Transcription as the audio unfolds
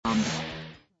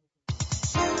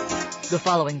The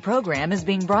following program is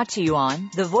being brought to you on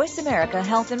the Voice America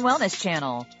Health and Wellness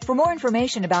Channel. For more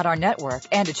information about our network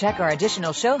and to check our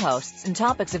additional show hosts and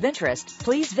topics of interest,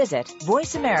 please visit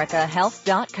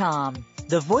voiceamericahealth.com.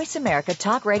 The Voice America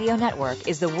Talk Radio Network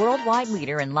is the worldwide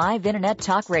leader in live Internet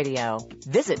talk radio.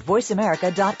 Visit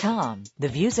voiceamerica.com. The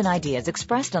views and ideas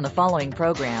expressed on the following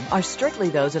program are strictly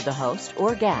those of the host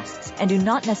or guests and do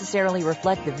not necessarily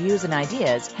reflect the views and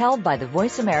ideas held by the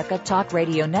Voice America Talk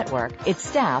Radio Network, its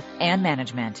staff, and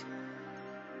management.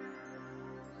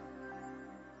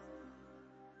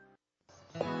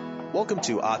 Welcome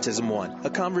to Autism One, a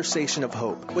conversation of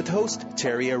hope with host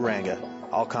Terry Aranga.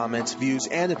 All comments, views,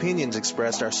 and opinions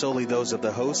expressed are solely those of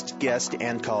the host, guest,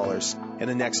 and callers. In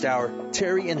the next hour,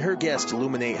 Terry and her guest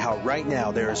illuminate how right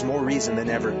now there is more reason than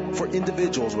ever for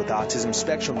individuals with autism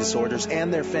spectrum disorders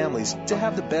and their families to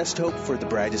have the best hope for the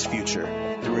brightest future.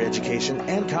 Through education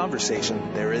and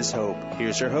conversation, there is hope.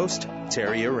 Here's your host,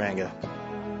 Terry Aranga.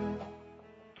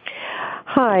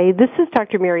 Hi, this is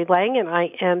Dr. Mary Lang, and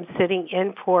I am sitting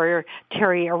in for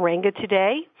Terry Aranga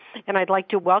today. And I'd like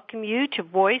to welcome you to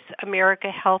Voice America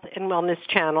Health and Wellness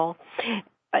Channel.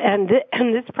 And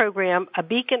this program, a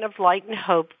beacon of light and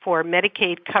hope for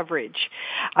Medicaid coverage.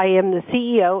 I am the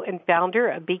CEO and founder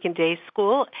of Beacon Day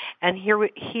School, and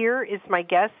here is my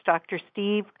guest, Dr.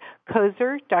 Steve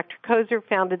Kossor. Dr. Kossor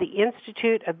founded the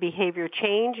Institute of Behavior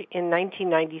Change in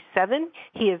 1997.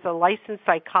 He is a licensed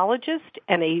psychologist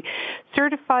and a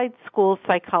certified school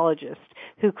psychologist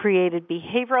who created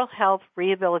Behavioral Health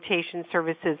Rehabilitation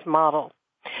Services Model,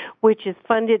 which is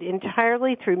funded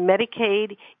entirely through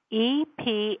Medicaid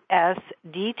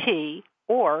EPSDT,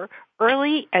 or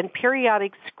Early and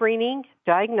Periodic Screening,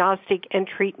 Diagnostic, and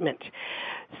Treatment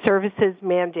Services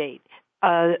Mandate.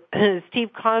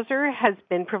 Steve Kossor has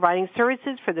been providing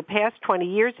services for the past 20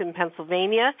 years in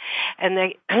Pennsylvania, and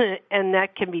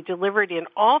that can be delivered in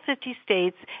all 50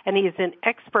 states, and he is an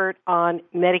expert on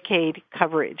Medicaid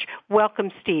coverage.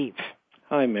 Welcome, Steve.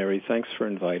 Hi, Mary. Thanks for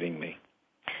inviting me.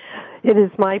 It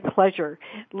is my pleasure.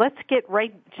 Let's get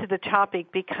right to the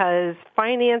topic, because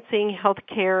financing health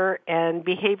care and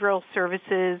behavioral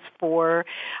services for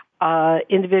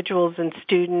individuals and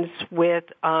students with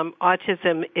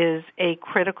autism is a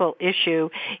critical issue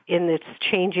in this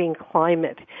changing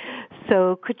climate.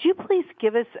 So could you please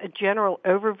give us a general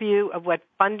overview of what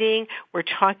funding we're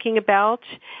talking about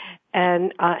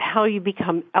and how you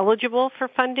become eligible for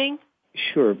funding?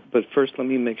 Sure, but first let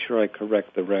me make sure I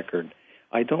correct the record.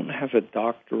 I don't have a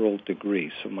doctoral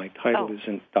degree, so my title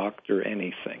isn't Doctor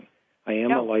Anything. I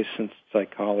am a licensed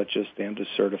psychologist and a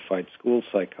certified school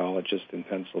psychologist in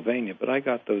Pennsylvania, but I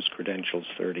got those credentials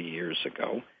 30 years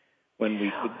ago when we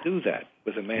could do that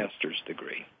with a master's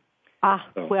degree.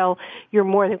 Well, you're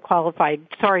more than qualified.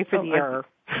 Sorry for the error.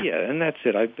 Yeah, and that's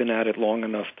it. I've been at it long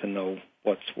enough to know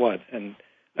what's what, and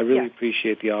I really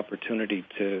appreciate the opportunity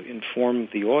to inform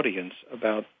the audience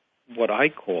about what I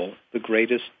call the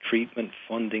greatest treatment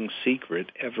funding secret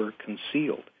ever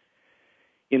concealed.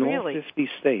 In all 50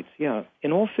 states,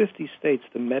 in all 50 states,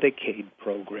 the Medicaid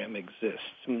program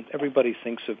exists. And everybody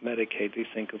thinks of Medicaid, they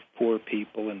think of poor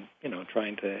people and,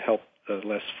 trying to help the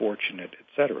less fortunate, et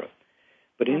cetera.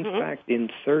 But in fact, in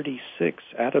 36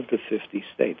 out of the 50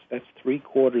 states, that's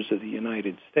 3/4 of the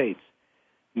United States,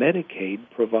 Medicaid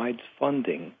provides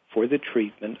funding for the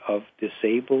treatment of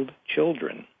disabled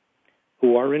children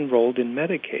who are enrolled in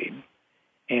Medicaid,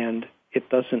 and it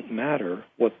doesn't matter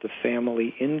what the family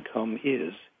income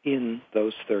is in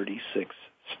those 36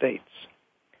 states.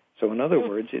 So in other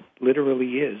words, it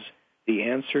literally is the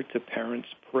answer to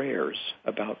parents' prayers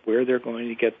about where they're going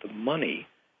to get the money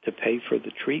to pay for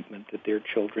the treatment that their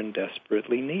children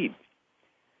desperately need.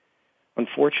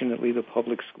 Unfortunately, the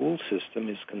public school system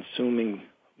is consuming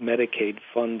Medicaid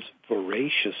funds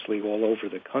voraciously all over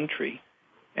the country,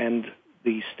 and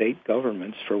the state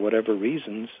governments, for whatever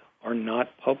reasons, are not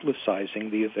publicizing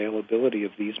the availability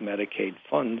of these Medicaid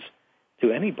funds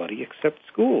to anybody except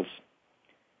schools.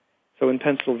 So in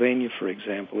Pennsylvania, for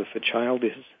example, if a child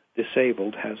is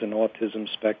disabled, has an autism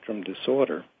spectrum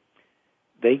disorder,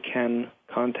 they can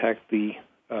contact the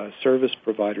service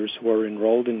providers who are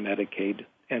enrolled in Medicaid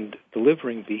and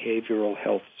delivering behavioral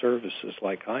health services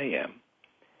like I am.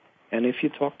 And if you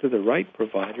talk to the right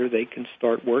provider, they can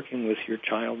start working with your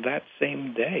child that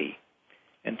same day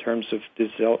in terms of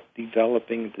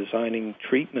designing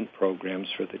treatment programs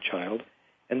for the child.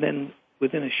 And then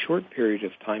within a short period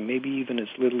of time, maybe even as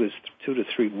little as 2 to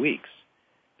 3 weeks,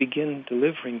 begin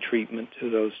delivering treatment to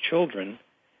those children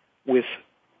with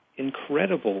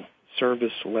incredible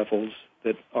service levels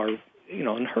that are,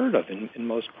 unheard of in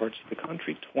most parts of the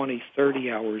country, 20,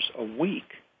 30 hours a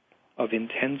week of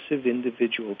intensive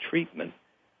individual treatment,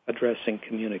 addressing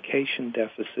communication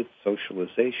deficits,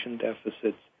 socialization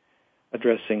deficits,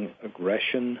 addressing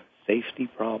aggression, safety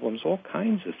problems, all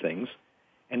kinds of things.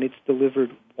 And it's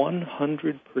delivered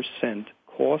 100%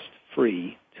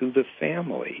 cost-free to the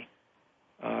family,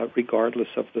 regardless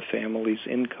of the family's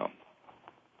income.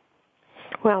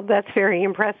 Well, that's very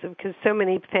impressive because so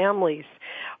many families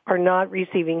are not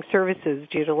receiving services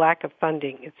due to lack of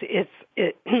funding.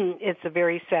 It's a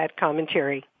very sad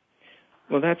commentary.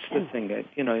 Well, that's the thing. That,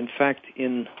 in fact,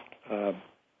 in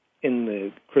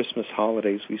the Christmas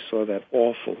holidays, we saw that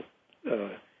awful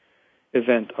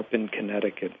event up in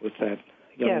Connecticut with that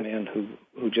young man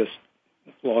who just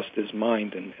lost his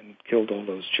mind and killed all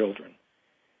those children.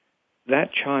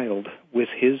 That child, with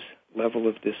his level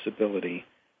of disability,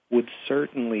 would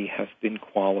certainly have been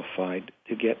qualified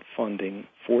to get funding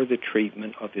for the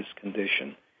treatment of his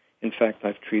condition. In fact,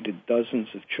 I've treated dozens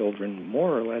of children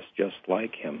more or less just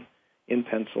like him in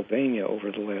Pennsylvania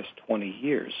over the last 20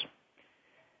 years.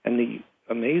 And the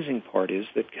amazing part is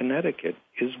that Connecticut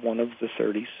is one of the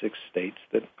 36 states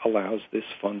that allows this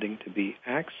funding to be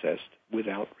accessed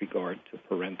without regard to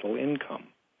parental income.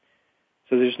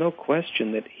 So there's no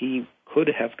question that he could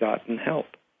have gotten help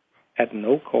at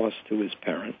no cost to his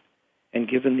parent. And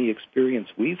given the experience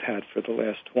we've had for the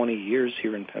last 20 years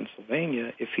here in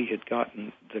Pennsylvania, if he had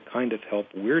gotten the kind of help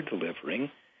we're delivering,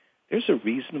 there's a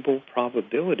reasonable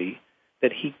probability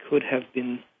that he could have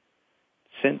been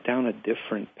sent down a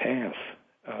different path,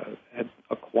 had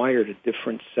acquired a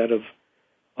different set of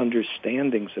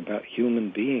understandings about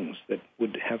human beings that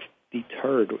would have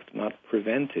deterred, if not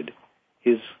prevented,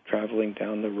 his traveling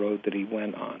down the road that he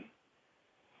went on.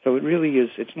 So it really is,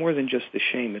 it's more than just a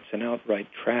shame, it's an outright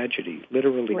tragedy.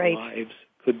 Literally, lives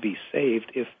could be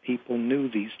saved if people knew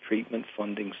these treatment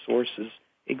funding sources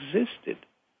existed.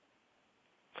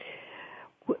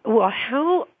 Well,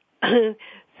 how...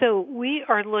 So we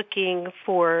are looking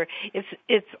for,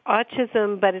 it's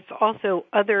autism, but it's also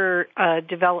other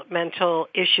developmental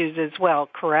issues as well,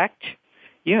 correct?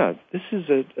 Yeah, this is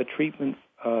a treatment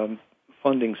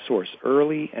funding source,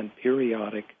 early and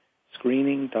periodic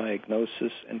screening,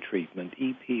 diagnosis, and treatment,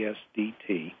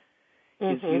 EPSDT,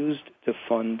 is used to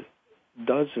fund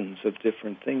dozens of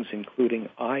different things, including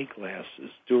eyeglasses,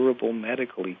 durable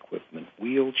medical equipment,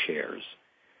 wheelchairs.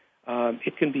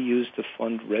 It can be used to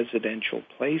fund residential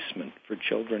placement for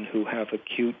children who have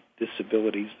acute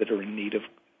disabilities that are in need of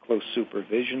close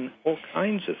supervision, all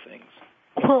kinds of things.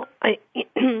 Well,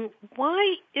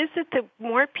 why is it that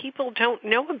more people don't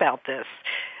know about this?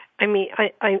 I mean,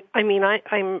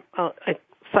 I'm a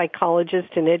psychologist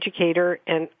and educator,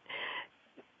 and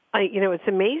it's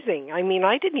amazing. I mean,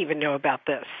 I didn't even know about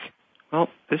this. Well,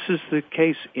 this is the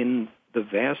case in the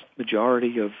vast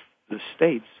majority of the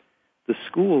states. The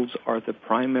schools are the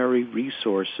primary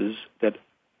resources that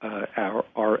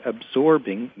are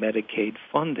absorbing Medicaid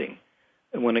funding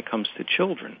when it comes to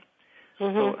children.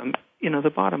 So, the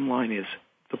bottom line is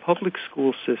the public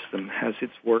school system has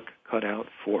its work cut out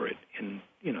for it, and,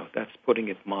 that's putting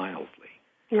it mildly.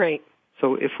 Right.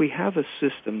 So if we have a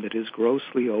system that is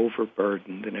grossly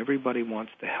overburdened and everybody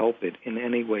wants to help it in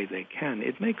any way they can,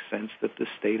 it makes sense that the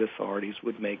state authorities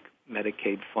would make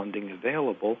Medicaid funding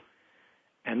available,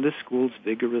 and the schools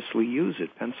vigorously use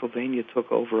it. Pennsylvania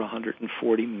took over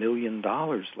 $140 million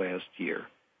last year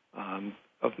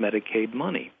of Medicaid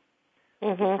money.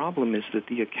 The problem is that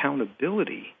the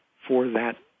accountability for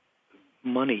that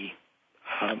money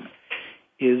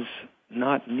is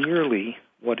not nearly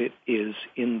what it is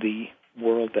in the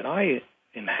world that I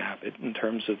inhabit in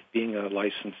terms of being a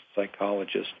licensed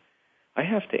psychologist. I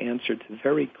have to answer to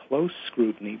very close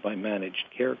scrutiny by managed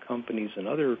care companies and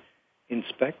other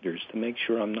inspectors to make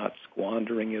sure I'm not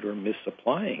squandering it or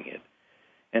misapplying it.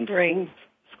 And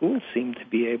schools seem to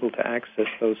be able to access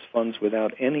those funds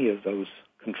without any of those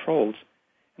controls.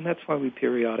 And that's why we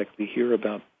periodically hear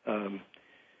about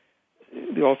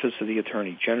the Office of the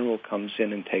Attorney General comes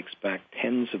in and takes back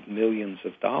tens of millions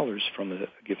of dollars from a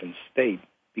given state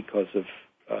because of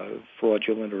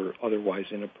fraudulent or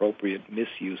otherwise inappropriate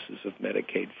misuses of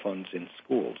Medicaid funds in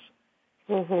schools.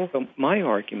 So my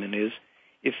argument is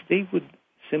if they would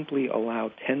simply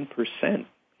allow 10%,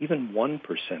 even 1%,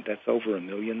 that's over $1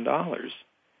 million,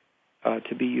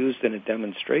 to be used in a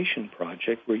demonstration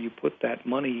project where you put that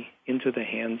money into the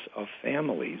hands of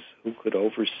families who could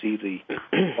oversee the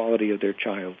quality of their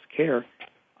child's care,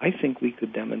 I think we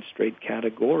could demonstrate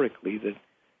categorically that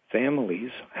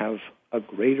families have a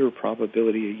greater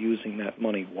probability of using that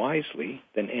money wisely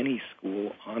than any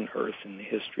school on earth in the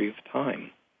history of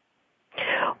time.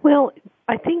 Well,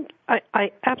 I think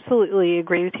I absolutely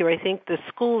agree with you. I think the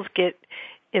schools get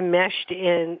enmeshed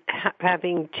in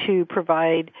having to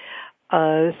provide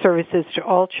services to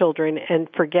all children and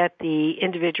forget the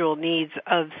individual needs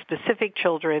of specific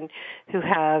children who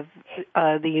have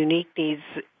the unique needs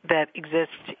that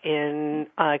exist in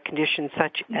conditions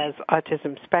such as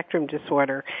autism spectrum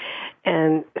disorder.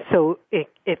 And so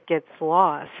it gets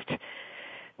lost.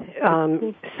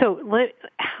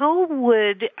 How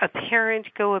would a parent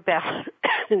go about,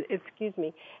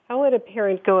 how would a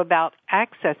parent go about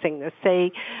accessing this?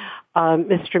 Say,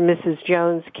 Mr. and Mrs.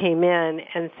 Jones came in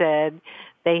and said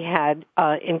they had,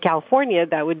 in California,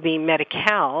 that would be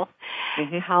Medi-Cal.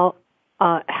 Mm-hmm.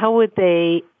 How would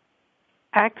they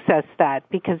access that?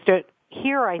 Because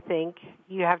here, I think,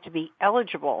 you have to be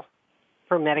eligible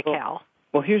for Medi-Cal.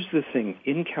 Well, here's the thing.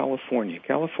 In California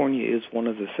is one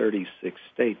of the 36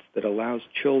 states that allows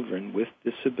children with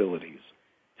disabilities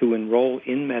to enroll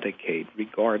in Medicaid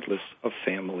regardless of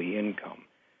family income.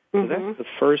 So that's the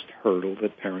first hurdle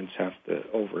that parents have to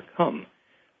overcome,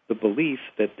 the belief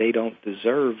that they don't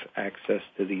deserve access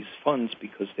to these funds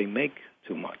because they make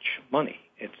too much money.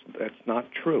 That's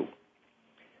not true.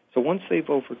 So once they've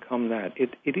overcome that,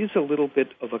 it is a little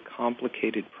bit of a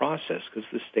complicated process because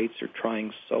the states are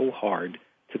trying so hard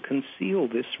to conceal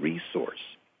this resource.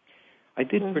 I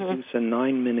did produce a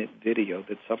 9-minute video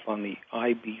that's up on the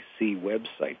IBC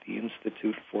website, the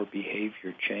Institute for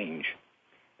Behavior Change.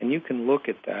 And you can look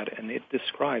at that, and it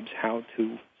describes how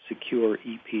to secure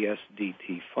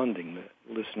EPSDT funding. The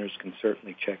listeners can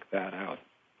certainly check that out.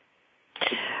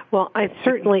 Well, I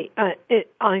certainly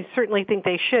think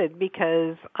they should,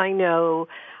 because I know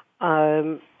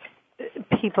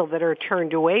people that are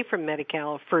turned away from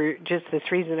Medi-Cal for just this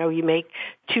reason. Oh, you make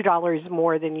 $2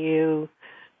 more than you're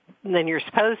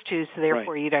supposed to, so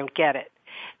therefore you don't get it.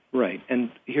 Right,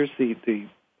 and here's the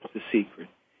secret.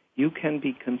 You can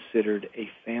be considered a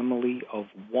family of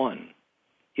one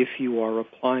if you are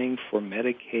applying for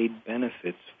Medicaid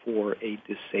benefits for a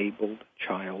disabled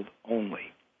child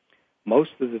only.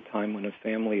 Most of the time when a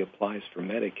family applies for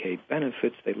Medicaid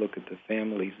benefits, they look at the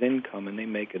family's income and they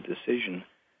make a decision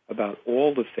about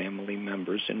all the family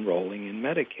members enrolling in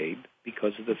Medicaid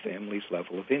because of the family's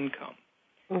level of income.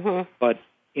 Mm-hmm. But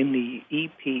in the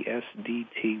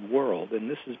EPSDT world, and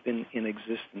this has been in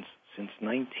existence since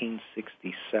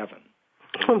 1967.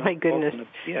 Oh, my goodness.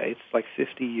 It's like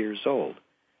 50 years old.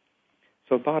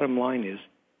 So bottom line is,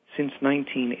 since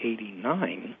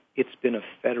 1989, it's been a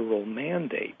federal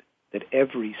mandate that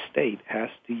every state has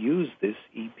to use this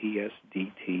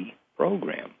EPSDT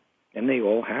program. And they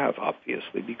all have,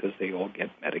 obviously, because they all get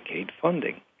Medicaid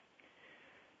funding.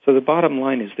 So the bottom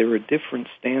line is there are different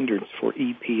standards for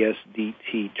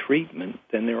EPSDT treatment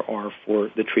than there are for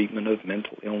the treatment of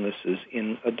mental illnesses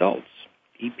in adults.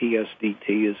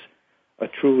 EPSDT is a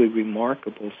truly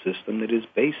remarkable system that is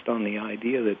based on the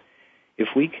idea that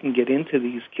if we can get into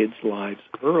these kids' lives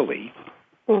early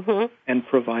and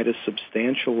provide a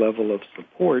substantial level of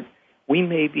support, we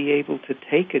may be able to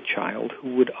take a child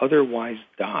who would otherwise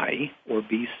die or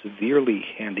be severely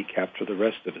handicapped for the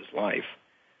rest of his life,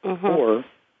 or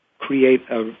create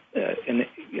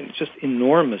just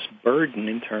enormous burden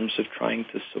in terms of trying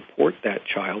to support that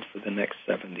child for the next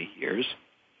 70 years.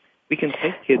 We can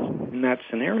take kids in that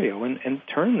scenario and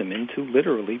turn them into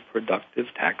literally productive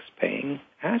tax-paying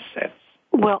assets.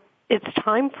 Well, it's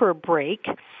time for a break,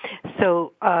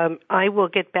 so I will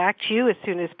get back to you as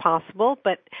soon as possible,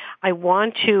 but I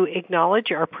want to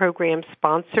acknowledge our program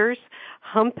sponsors,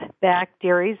 Humpback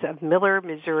Dairies of Miller,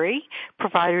 Missouri,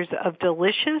 providers of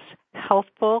delicious,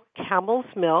 healthful camel's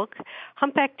milk.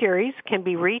 Humpback Dairies can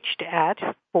be reached at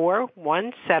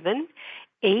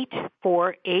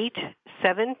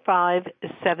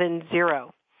 417-848-7570.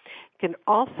 You can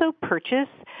also purchase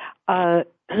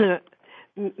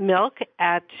milk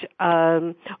at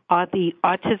the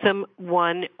Autism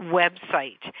One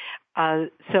website.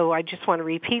 So I just want to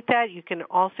repeat that. You can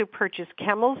also purchase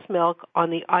camel's milk on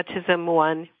the Autism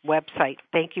One website.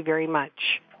 Thank you very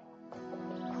much.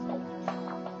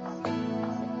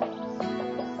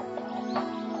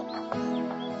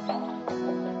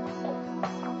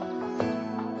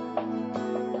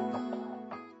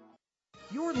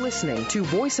 You're listening to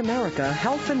Voice America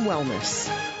Health and Wellness.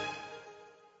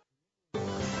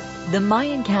 The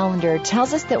Mayan calendar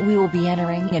tells us that we will be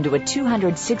entering into a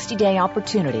 260-day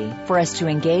opportunity for us to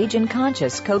engage in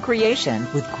conscious co-creation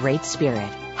with Great Spirit.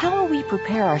 How will we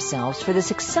prepare ourselves for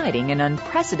this exciting and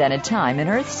unprecedented time in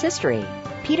Earth's history?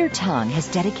 Peter Tung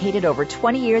has dedicated over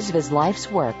 20 years of his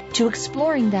life's work to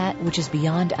exploring that which is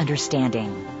beyond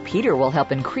understanding. Peter will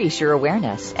help increase your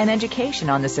awareness and education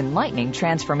on this enlightening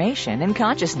transformation in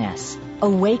consciousness.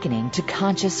 Awakening to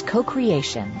Conscious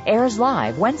Co-Creation airs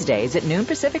live Wednesdays at noon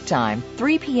Pacific Time,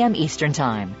 3 p.m. Eastern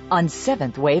Time on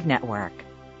 7th Wave Network.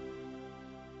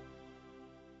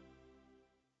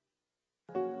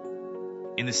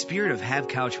 In the spirit of Have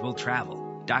Couch Will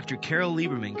Travel, Dr. Carol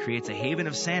Lieberman creates a haven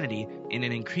of sanity in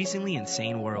an increasingly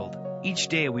insane world. Each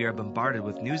day we are bombarded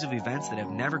with news of events that have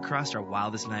never crossed our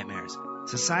wildest nightmares.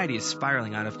 Society is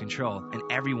spiraling out of control, and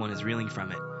everyone is reeling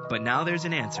from it. But now there's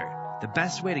an answer. The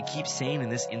best way to keep sane in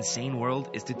this insane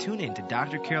world is to tune in to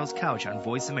Dr. Carol's Couch on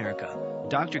Voice America.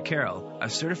 Dr. Carol,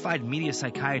 a certified media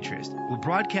psychiatrist, will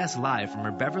broadcast live from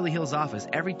her Beverly Hills office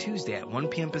every Tuesday at 1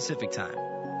 p.m. Pacific Time.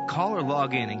 Call or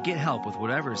log in and get help with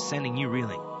whatever is sending you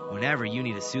reeling, whenever you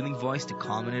need a soothing voice to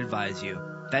calm and advise you.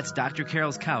 That's Dr.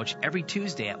 Carol's Couch every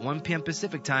Tuesday at 1 p.m.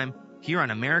 Pacific Time here on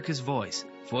America's Voice,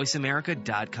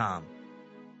 voiceamerica.com.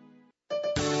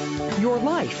 Your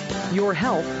life, your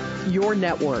health, your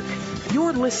network.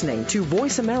 You're listening to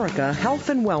Voice America Health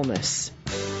and Wellness.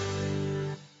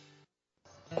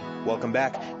 Welcome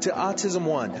back to Autism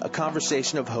One, a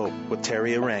conversation of hope with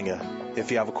Terry Aranga. If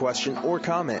you have a question or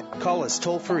comment, call us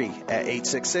toll-free at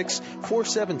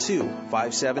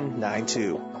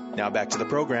 866-472-5792. Now back to the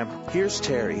program. Here's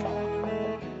Terry.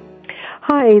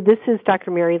 Hi, this is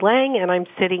Dr. Mary Lang, and I'm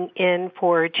sitting in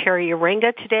for Terry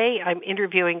Aranga today. I'm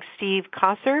interviewing Steve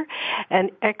Kossor,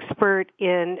 an expert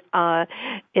in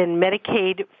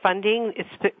Medicaid funding,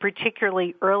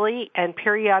 particularly early and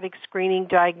periodic screening,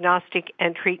 diagnostic,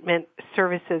 and treatment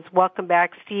services. Welcome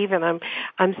back, Steve, and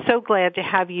I'm so glad to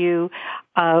have you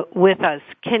with us.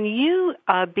 Can you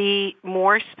be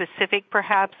more specific,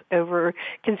 perhaps, over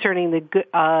concerning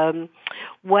the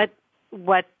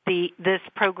what this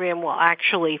program will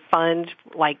actually fund,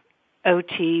 like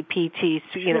OT, PT,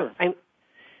 Sure.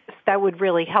 That would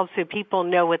really help so people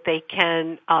know what they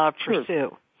can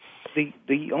pursue.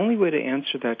 The only way to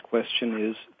answer that question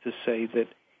is to say that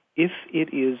if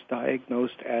it is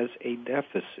diagnosed as a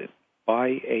deficit by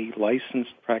a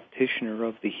licensed practitioner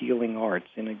of the healing arts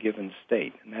in a given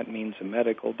state, and that means a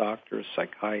medical doctor, a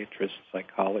psychiatrist,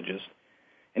 psychologist,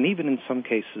 and even in some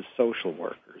cases social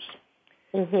workers,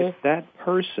 if that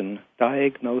person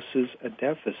diagnoses a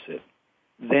deficit,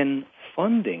 then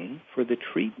funding for the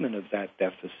treatment of that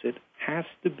deficit has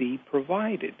to be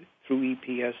provided through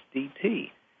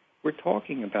EPSDT. We're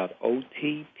talking about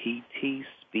OT, PT,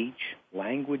 speech,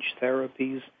 language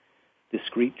therapies,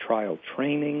 discrete trial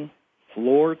training,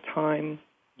 floor time,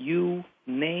 you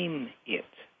name it.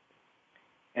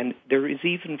 And there is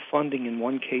even funding in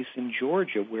one case in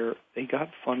Georgia where they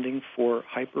got funding for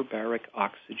hyperbaric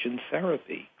oxygen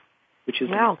therapy, which is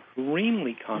an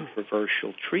extremely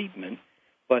controversial treatment,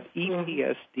 but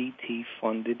EPSDT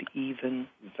funded even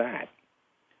that.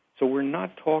 So we're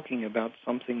not talking about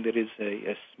something that is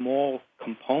a small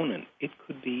component. It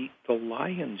could be the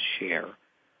lion's share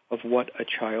of what a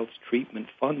child's treatment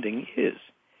funding is.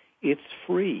 It's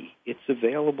free. It's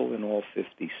available in all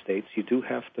 50 states. You do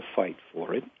have to fight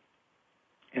for it.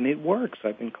 And it works.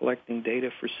 I've been collecting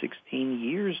data for 16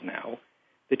 years now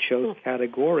that shows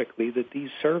categorically that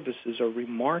these services are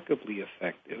remarkably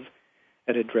effective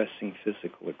at addressing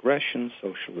physical aggression,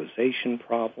 socialization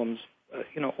problems,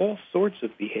 all sorts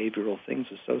of behavioral things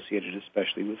associated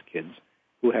especially with kids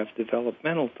who have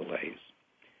developmental delays.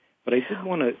 But I did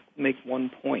want to make one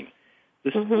point. The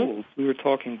schools, we were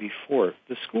talking before,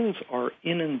 the schools are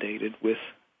inundated with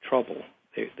trouble.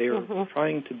 They're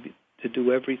trying to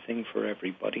do everything for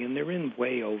everybody, and they're in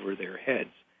way over their heads.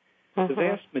 The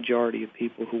vast majority of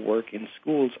people who work in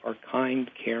schools are kind,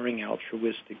 caring,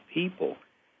 altruistic people.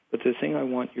 But the thing I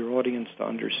want your audience to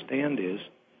understand is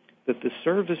that the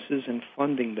services and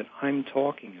funding that I'm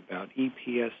talking about,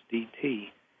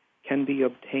 EPSDT, can be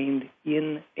obtained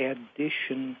in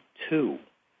addition to,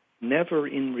 never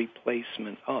in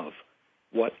replacement of,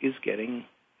 what is getting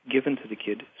given to the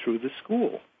kid through the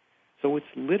school. So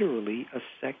it's literally a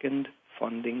second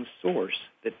funding source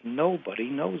that nobody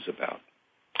knows about.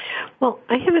 Well,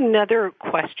 I have another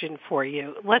question for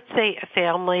you. Let's say a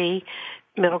family,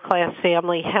 middle-class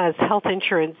family, has health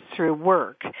insurance through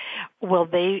work.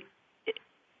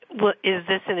 Is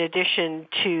this in addition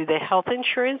to the health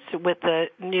insurance with the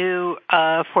new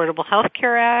Affordable Health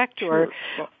Care Act? Or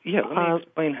Sure. Well, let me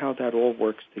explain how that all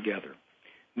works together.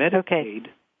 Medicaid,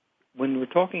 when we're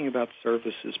talking about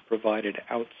services provided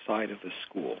outside of the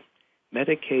school,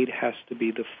 Medicaid has to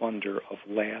be the funder of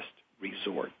last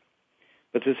resort.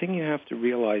 But the thing you have to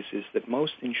realize is that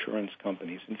most insurance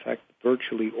companies, in fact,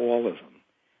 virtually all of them,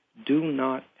 do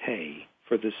not pay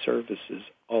for the services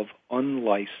of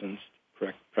unlicensed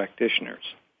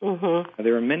practitioners. Now,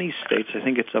 there are many states, I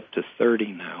think it's up to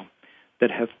 30 now,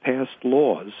 that have passed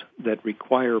laws that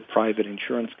require private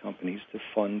insurance companies to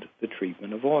fund the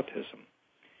treatment of autism.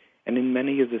 And in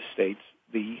many of the states,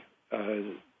 the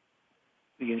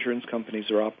the insurance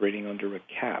companies are operating under a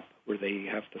cap where they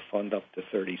have to fund up to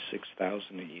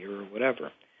 $36,000 a year or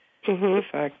whatever. Mm-hmm. The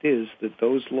fact is that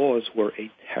those laws were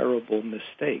a terrible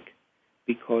mistake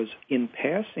because in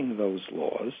passing those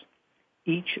laws,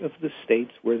 each of the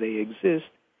states where they exist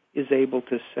is able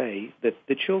to say that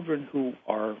the children who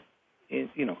are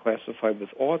classified with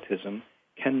autism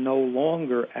can no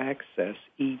longer access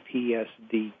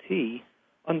EPSDT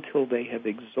until they have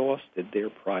exhausted their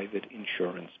private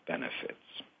insurance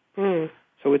benefits. Mm.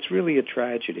 So it's really a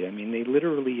tragedy. I mean, they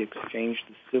literally exchanged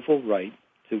the civil right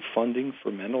to funding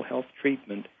for mental health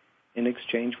treatment in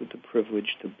exchange with the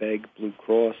privilege to beg Blue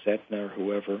Cross, Aetna, or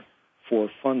whoever for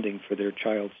funding for their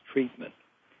child's treatment.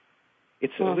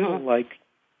 It's a little like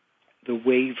the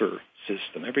waiver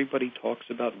system. Everybody talks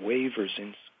about waivers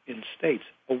in states.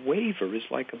 A waiver is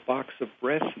like a box of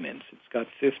breath mints. It's got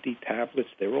 50 tablets.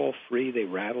 They're all free. They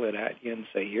rattle it at you and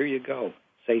say, here you go.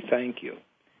 Say thank you.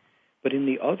 But in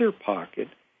the other pocket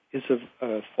is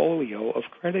a folio of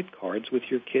credit cards with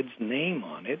your kid's name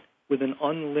on it with an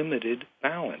unlimited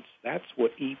balance. That's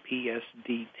what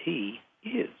EPSDT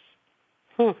is.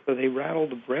 So they rattle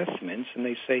the breath mints and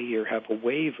they say, here, have a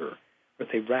waiver. Or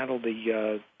they rattle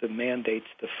the mandates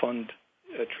to fund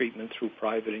treatment through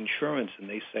private insurance, and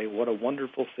they say, what a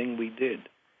wonderful thing we did.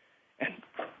 And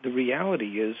the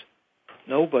reality is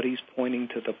nobody's pointing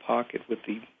to the pocket with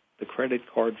the credit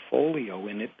card folio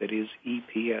in it that is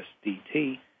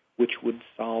EPSDT, which would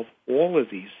solve all of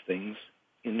these things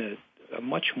in a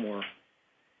much more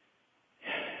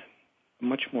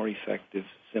effective,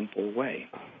 simple way.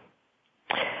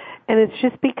 And it's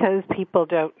just because people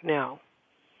don't know.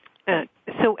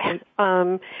 So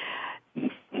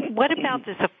what about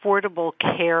this Affordable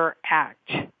Care Act?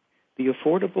 The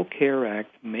Affordable Care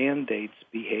Act mandates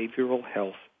behavioral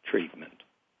health treatment,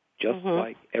 just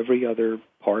like every other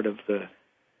part of the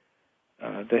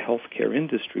healthcare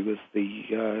industry with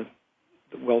the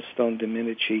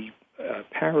Wellstone-Domenici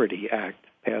Parity Act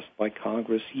passed by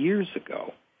Congress years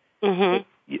ago. Mm-hmm.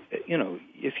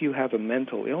 If you have a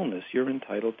mental illness, you're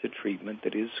entitled to treatment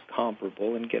that is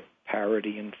comparable and get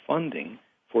parity in funding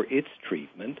for its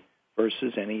treatment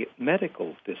versus any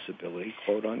medical disability,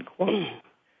 quote unquote.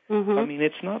 Mm-hmm. I mean,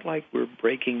 it's not like we're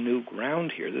breaking new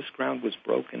ground here. This ground was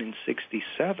broken in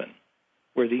 1967,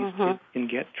 where these kids can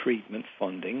get treatment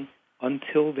funding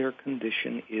until their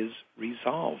condition is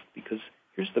resolved. Because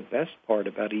here's the best part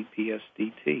about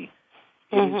EPSDT.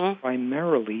 It is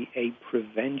primarily a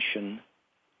prevention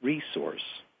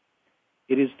resource.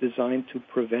 It is designed to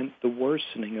prevent the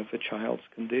worsening of a child's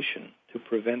condition, to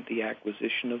prevent the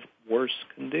acquisition of worse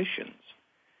conditions,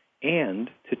 and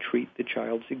to treat the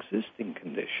child's existing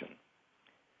condition.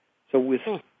 So with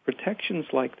protections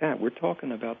like that, we're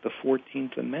talking about the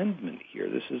 14th Amendment here.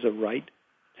 This is a right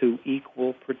to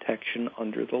equal protection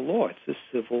under the law. It's a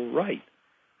civil right.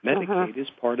 Medicaid is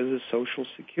part of the Social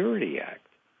Security Act.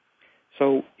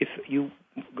 So if you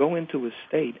go into a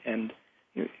state, and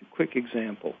quick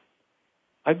example,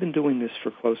 I've been doing this for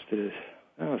close to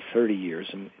 30 years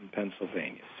in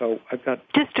Pennsylvania. So I've got...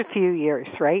 Just a few years,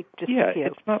 right?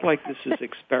 It's not like this is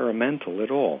experimental at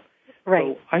all. Right.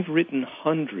 So I've written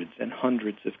hundreds and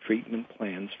hundreds of treatment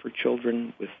plans for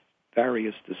children with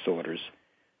various disorders,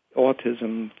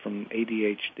 autism, from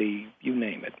ADHD, you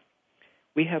name it.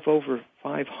 We have over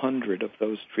 500 of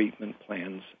those treatment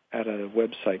plans at a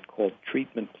website called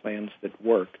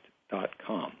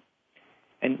treatmentplans.worked.com.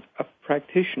 And a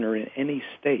practitioner in any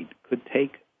state could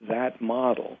take that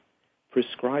model,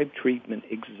 prescribe treatment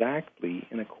exactly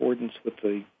in accordance with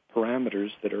the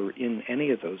parameters that are in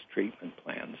any of those treatment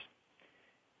plans,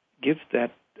 give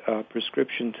that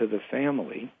prescription to the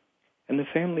family, and the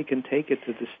family can take it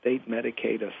to the state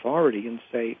Medicaid authority and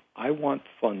say, I want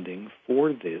funding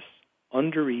for this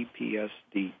under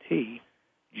EPSDT,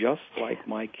 just like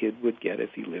my kid would get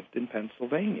if he lived in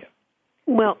Pennsylvania.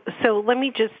 Well, so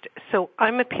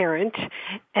I'm a parent,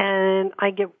 and I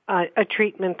get a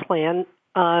treatment plan.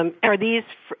 Are these,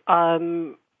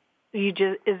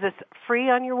 is this free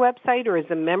on your website, or is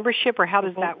it a membership, or how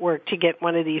does that work to get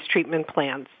one of these treatment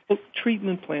plans? Well,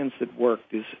 Treatment Plans That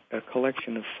Worked is a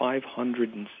collection of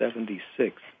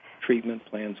 576 treatment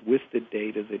plans with the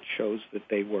data that shows that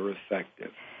they were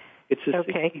effective. It's a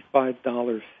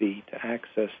 $65 fee to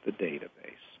access the database.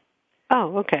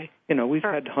 Oh, okay. We've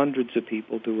had hundreds of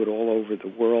people do it all over the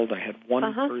world. I had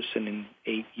one person in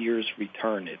 8 years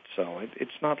return it. So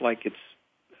it's not like it's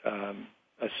a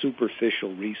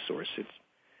superficial resource.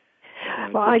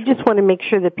 Well, I just want to make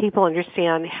sure that people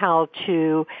understand how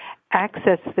to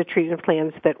access the treatment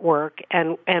plans that work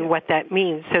and what that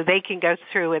means. So they can go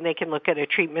through and they can look at a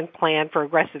treatment plan for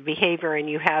aggressive behavior, and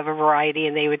you have a variety,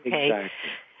 and they would pay. Exactly.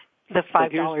 the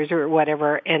 $5 or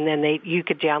whatever, and then you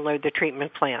could download the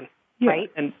treatment plan,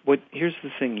 right? And here's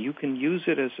the thing. You can use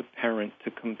it as a parent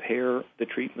to compare the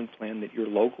treatment plan that your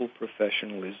local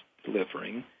professional is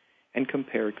delivering and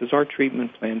compare it, because our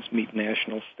treatment plans meet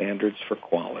national standards for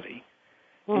quality.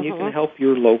 And you can help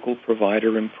your local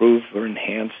provider improve or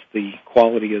enhance the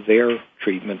quality of their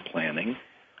treatment planning.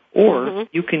 Or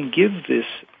you can give this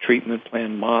treatment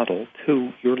plan model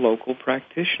to your local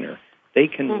practitioner. They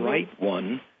can write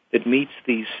one that meets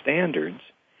these standards,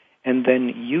 and then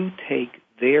you take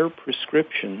their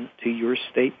prescription to your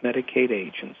state Medicaid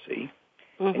agency,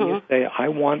 and you say, I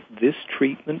want this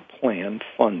treatment plan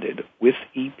funded with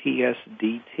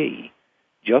EPSDT,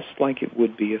 just like it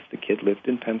would be if the kid lived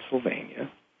in Pennsylvania.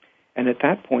 And at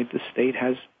that point, the state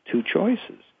has two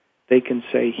choices. They can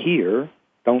say, here,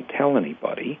 don't tell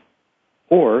anybody,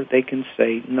 or they can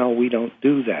say, no, we don't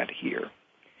do that here.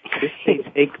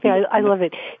 I love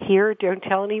it. Here, don't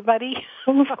tell anybody.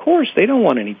 Well, of course, they don't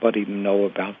want anybody to know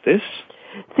about this.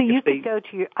 So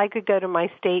I could go to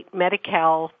my state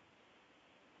Medi-Cal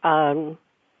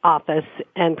office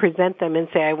and present them and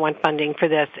say I want funding for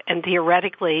this, and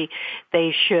theoretically,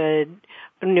 they should,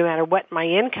 no matter what my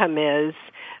income is,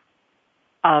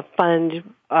 fund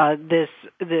this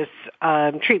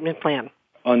treatment plan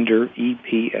under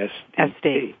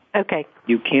EPSDT. Okay.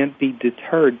 You can't be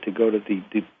deterred to go to the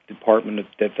Department of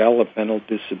Developmental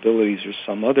Disabilities or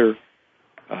some other,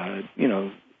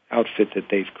 outfit that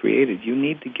they've created. You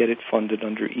need to get it funded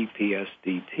under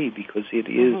EPSDT because it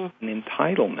is an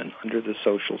entitlement under the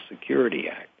Social Security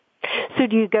Act. So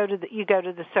do you go to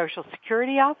the Social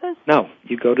Security office? No,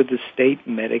 you go to the state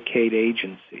Medicaid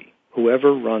agency.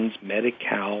 Whoever runs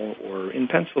Medi-Cal, or in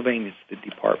Pennsylvania, it's the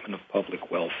Department of Public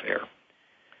Welfare.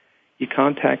 You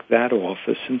contact that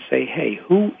office and say, hey,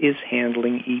 who is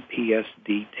handling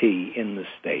EPSDT in the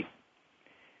state?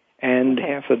 And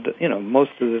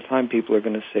most of the time people are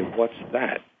going to say, what's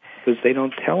that? Because they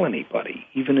don't tell anybody.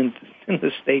 Even in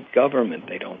the state government,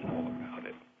 they don't know about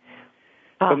it.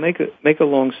 But make a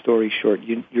long story short,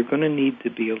 you're going to need to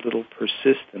be a little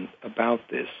persistent about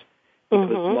this,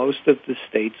 because most of the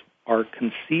states are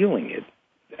concealing it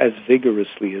as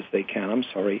vigorously as they can.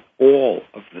 All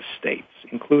of the states,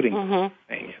 including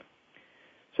Pennsylvania.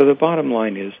 So the bottom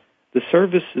line is the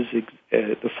services,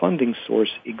 the funding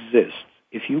source exists.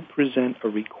 If you present a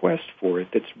request for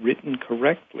it that's written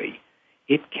correctly,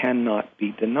 it cannot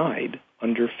be denied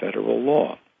under federal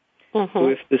law. So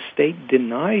if the state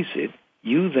denies it,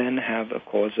 you then have a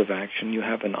cause of action. You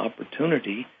have an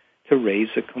opportunity to raise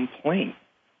a complaint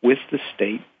with the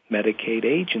state Medicaid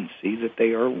agency that they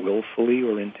are willfully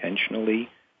or intentionally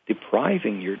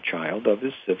depriving your child of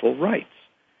his civil rights.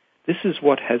 This is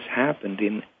what has happened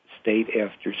in state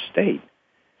after state.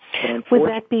 Would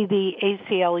that be the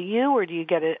ACLU, or do you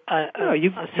get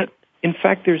in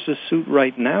fact, there's a suit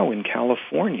right now in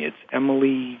California. It's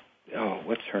Emily,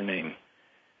 what's her name?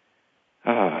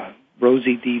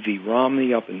 Rosie D.V.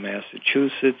 Romney up in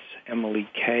Massachusetts, Emily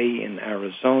K. in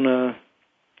Arizona.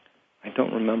 I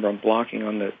don't remember. I'm blocking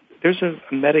on the... There's a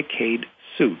Medicaid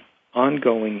suit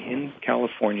ongoing in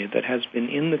California that has been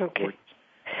in the courts.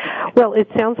 Well, it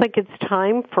sounds like it's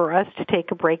time for us to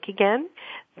take a break again.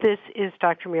 This is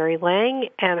Dr. Mary Lang,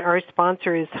 and our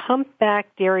sponsor is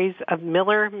Humpback Dairies of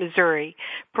Miller, Missouri,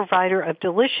 provider of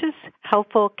delicious,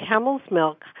 healthful camel's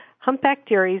milk. Humpback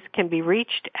Dairies can be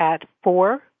reached at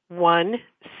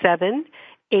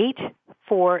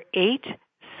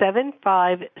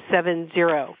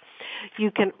 417-848-7570.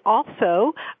 You can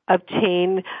also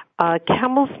obtain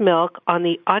camel's milk on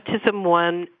the Autism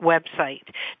One website.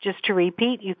 Just to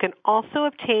repeat, you can also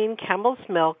obtain camel's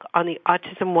milk on the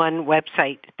Autism One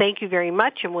website. Thank you very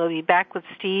much, and we'll be back with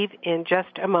Steve in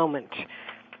just a moment.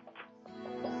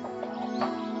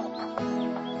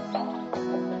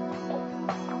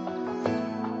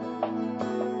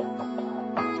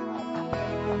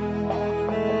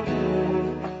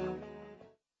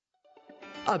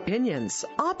 Opinions,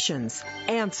 options,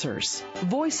 answers.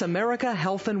 Voice America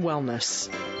Health and Wellness.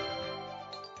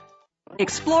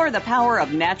 Explore the power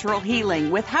of natural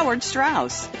healing with Howard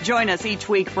Strauss. Join us each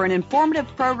week for an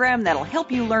informative program that'll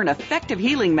help you learn effective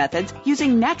healing methods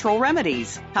using natural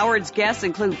remedies. Howard's guests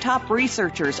include top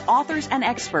researchers, authors, and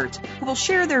experts who will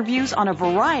share their views on a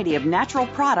variety of natural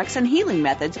products and healing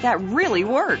methods that really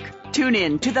work. Tune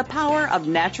in to The Power of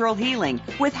Natural Healing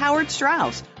with Howard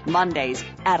Strauss, Mondays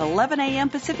at 11 a.m.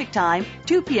 Pacific Time,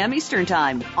 2 p.m. Eastern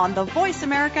Time on the Voice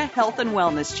America Health and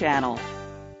Wellness Channel.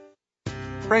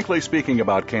 Frankly Speaking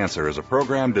About Cancer is a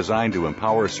program designed to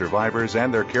empower survivors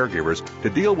and their caregivers to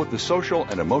deal with the social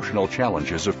and emotional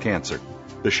challenges of cancer.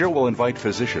 The show will invite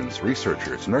physicians,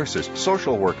 researchers, nurses,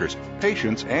 social workers,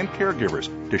 patients, and caregivers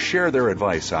to share their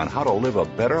advice on how to live a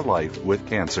better life with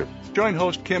cancer. Join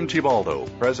host Kim Tibaldo,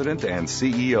 President and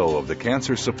CEO of the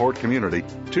Cancer Support Community,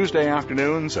 Tuesday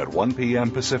afternoons at 1 p.m.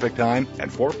 Pacific Time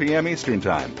and 4 p.m. Eastern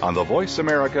Time on the Voice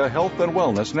America Health and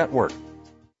Wellness Network.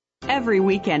 Every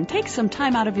weekend, take some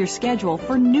time out of your schedule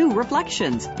for New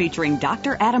Reflections, featuring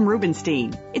Dr. Adam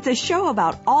Rubenstein. It's a show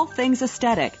about all things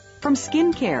aesthetic, from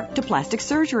skincare to plastic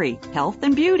surgery, health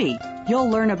and beauty.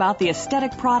 You'll learn about the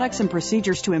aesthetic products and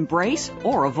procedures to embrace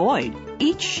or avoid.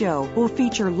 Each show will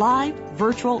feature live,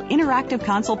 virtual, interactive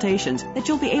consultations that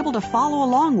you'll be able to follow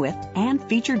along with and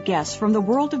featured guests from the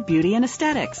world of beauty and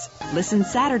aesthetics. Listen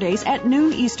Saturdays at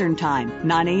noon Eastern Time,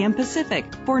 9 a.m. Pacific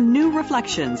for New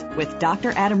Reflections with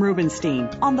Dr. Adam Rubenstein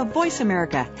on the Voice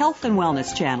America Health and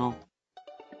Wellness Channel.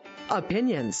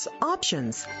 Opinions,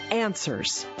 options,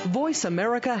 answers. Voice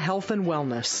America Health and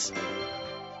Wellness.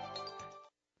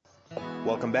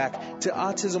 Welcome back to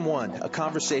Autism One, a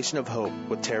conversation of hope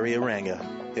with Terry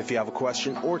Aranga. If you have a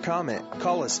question or comment,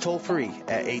 call us toll-free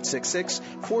at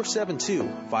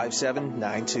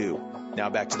 866-472-5792. Now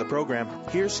back to the program.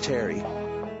 Here's Terry.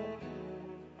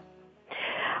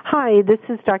 Hi, this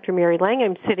is Dr. Mary Lang.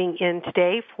 I'm sitting in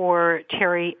today for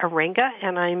Terry Aranga,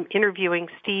 and I'm interviewing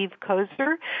Steve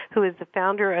Kossor, who is the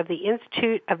founder of the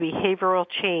Institute of Behavioral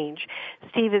Change.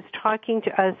 Steve is talking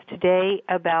to us today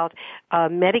about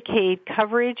Medicaid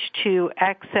coverage to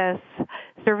access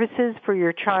services for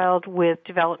your child with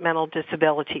developmental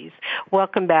disabilities.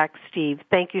 Welcome back, Steve.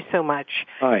 Thank you so much.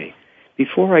 Hi.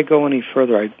 Before I go any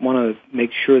further, I want to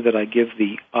make sure that I give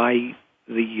the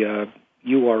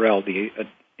URL, the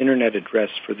internet address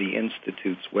for the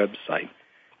Institute's website,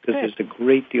 because there's a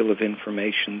great deal of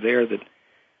information there that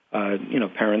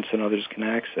parents and others can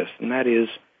access, and that is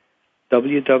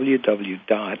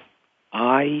www.ibc,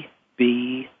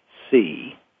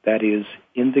 that is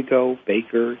Indigo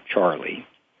Baker Charlie,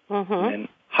 and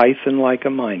hyphen like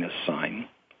a minus sign,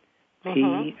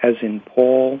 P as in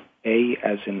Paul, A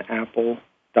as in Apple,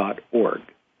 .org.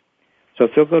 So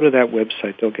if they'll go to that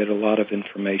website, they'll get a lot of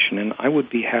information, and I would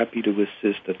be happy to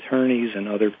assist attorneys and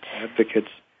other advocates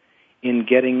in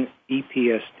getting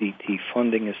EPSDT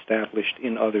funding established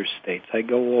in other states. I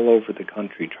go all over the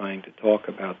country trying to talk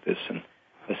about this and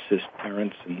assist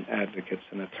parents and advocates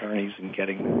and attorneys in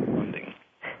getting that funding.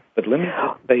 But let me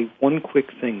just say one quick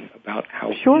thing about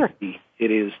how easy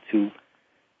it is to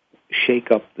shake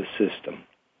up the system.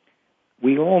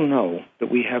 We all know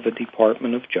that we have a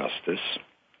Department of Justice,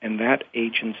 and that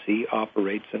agency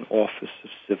operates an Office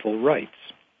of Civil Rights.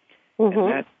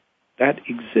 And that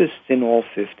exists in all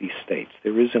 50 states.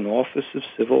 There is an Office of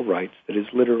Civil Rights that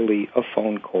is literally a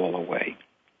phone call away.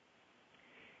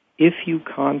 If you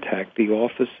contact the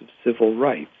Office of Civil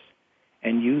Rights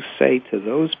and you say to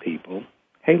those people,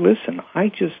 hey, listen, I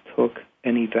just took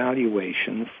an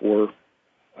evaluation for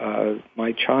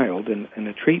my child and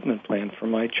a treatment plan for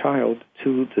my child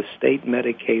to the state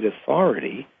Medicaid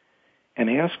authority, and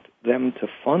asked them to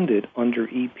fund it under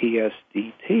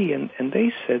EPSDT, and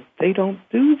they said they don't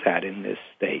do that in this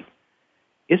state.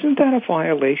 Isn't that a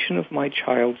violation of my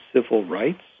child's civil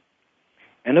rights?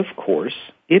 And of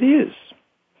course, it is.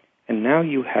 And now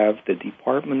you have the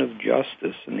Department of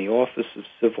Justice and the Office of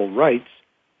Civil Rights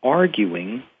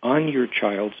arguing on your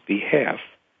child's behalf.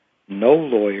 No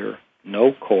lawyer,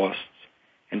 no costs,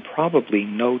 and probably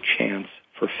no chance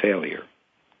for failure.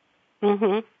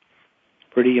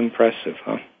 Pretty impressive,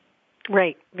 huh?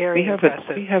 Right, very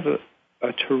impressive. We have a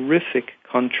terrific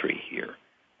country here.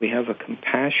 We have a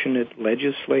compassionate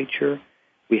legislature.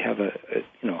 We have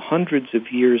hundreds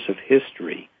of years of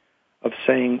history of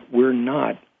saying we're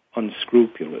not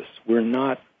unscrupulous, we're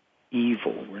not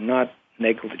evil, we're not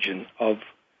negligent of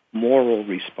moral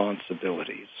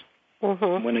responsibilities.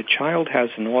 When a child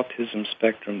has an autism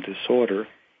spectrum disorder,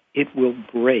 it will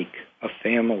break a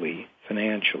family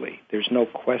financially. There's no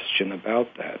question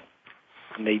about that.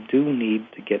 And they do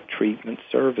need to get treatment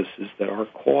services that are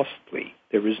costly.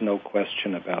 There is no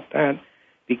question about that,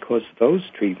 because those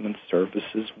treatment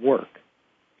services work.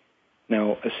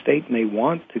 Now, a state may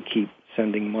want to keep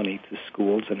sending money to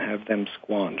schools and have them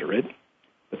squander it,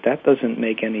 but that doesn't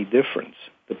make any difference.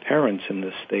 The parents in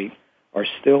the state are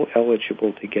still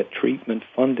eligible to get treatment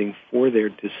funding for their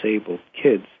disabled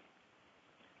kids,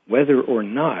 whether or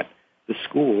not the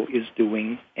school is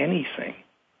doing anything.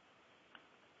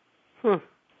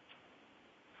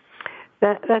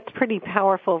 That's pretty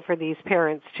powerful for these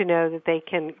parents to know that they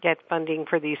can get funding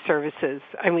for these services.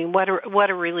 I mean, what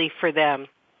a relief for them.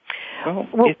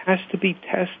 Well, it has to be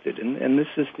tested, and this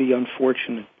is the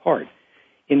unfortunate part.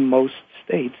 In most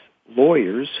states,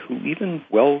 lawyers who, even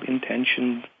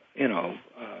well-intentioned,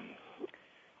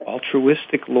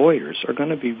 altruistic lawyers, are going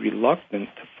to be reluctant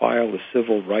to file a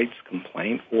civil rights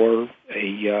complaint or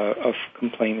a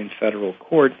complaint in federal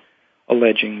court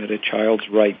alleging that a child's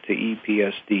right to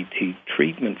EPSDT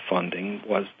treatment funding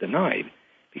was denied,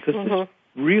 because this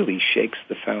really shakes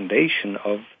the foundation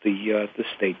of the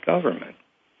state government.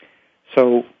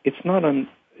 So it's not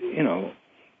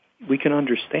we can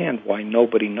understand why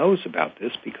nobody knows about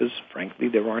this, because, frankly,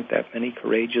 there aren't that many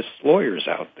courageous lawyers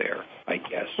out there, I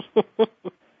guess.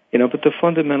 But the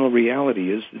fundamental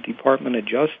reality is the Department of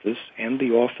Justice and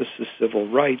the Office of Civil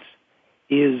Rights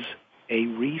is a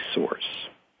resource.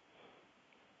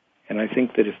 And I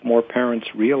think that if more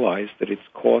parents realize that it's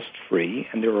cost-free,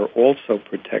 and there are also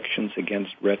protections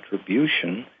against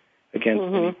retribution against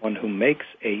anyone who makes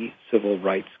a civil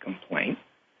rights complaint,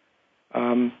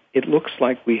 it looks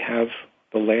like we have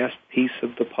the last piece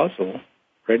of the puzzle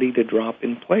ready to drop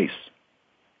in place.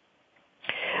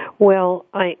 Well,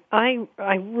 I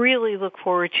really look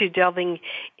forward to delving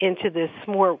into this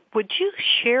more. Would you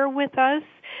share with us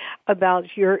about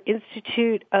your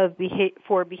Institute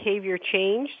for Behavior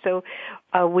Change, so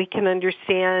we can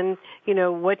understand,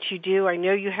 what you do? I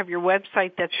know you have your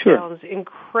website that sounds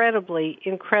incredibly,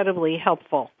 incredibly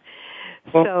helpful.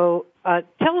 Well, so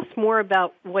tell us more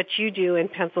about what you do in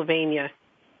Pennsylvania.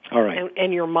 All right.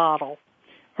 And your model.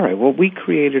 All right. Well, we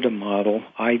created a model,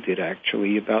 I did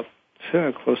actually, about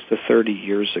close to 30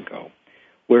 years ago,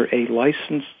 where a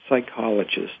licensed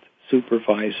psychologist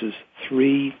supervises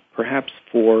 3, perhaps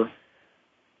 4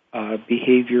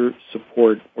 behavior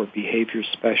support or behavior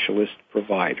specialist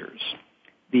providers,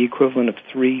 the equivalent of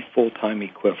 3 full-time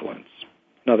equivalents.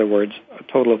 In other words, a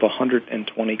total of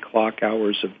 120 clock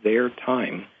hours of their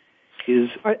time is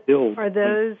billed. Are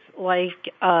those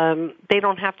they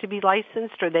don't have to be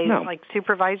licensed? Are they like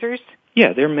supervisors?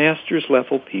 Yeah, they're master's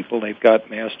level people. They've got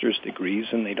master's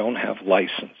degrees and they don't have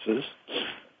licenses.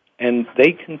 And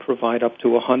they can provide up to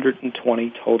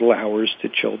 120 total hours to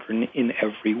children in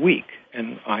every week.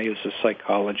 And I, as a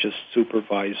psychologist,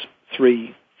 supervise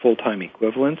 3 full-time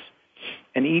equivalents.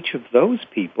 And each of those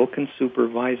people can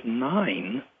supervise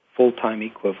 9 full-time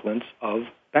equivalents of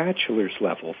bachelor's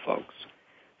level folks.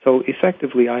 So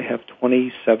effectively, I have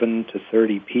 27 to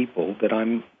 30 people that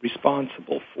I'm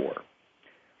responsible for.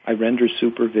 I render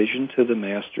supervision to the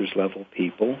master's level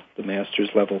people. The master's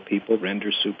level people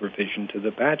render supervision to the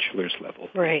bachelor's level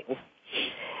people. Right.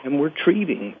 And we're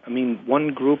treating,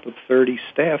 one group of 30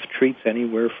 staff treats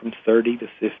anywhere from 30 to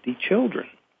 50 children.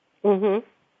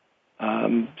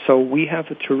 So we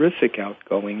have a terrific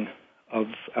outpouring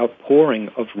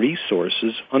of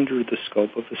resources under the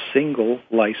scope of a single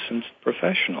licensed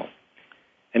professional.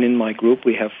 And in my group,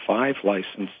 we have 5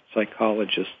 licensed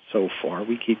psychologists so far.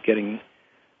 We keep getting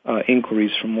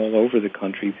inquiries from all over the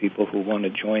country, people who want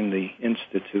to join the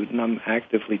Institute, and I'm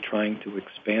actively trying to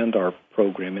expand our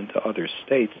program into other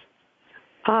states.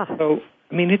 So,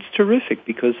 it's terrific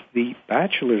because the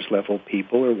bachelor's level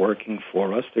people are working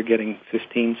for us. They're getting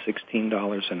 $15,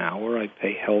 $16 an hour. I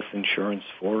pay health insurance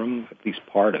for them, at least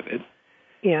part of it.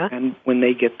 Yeah. And when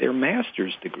they get their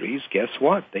master's degrees, guess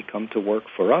what? They come to work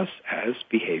for us as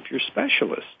behavior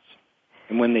specialists.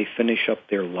 And when they finish up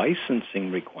their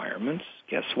licensing requirements,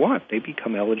 guess what? They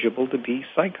become eligible to be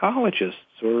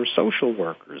psychologists or social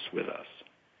workers with us.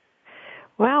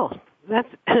 Wow, that's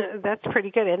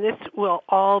pretty good. And this will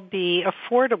all be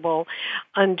affordable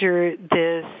under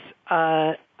this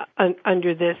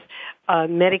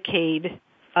Medicaid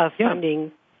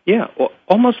funding. Yeah, well,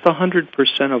 almost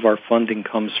 100% of our funding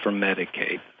comes from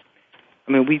Medicaid.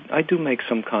 I do make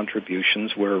some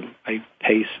contributions where I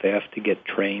pay staff to get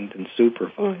trained and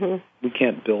supervised. We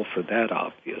can't bill for that,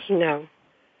 obviously. No.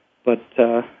 But,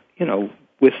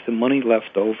 with the money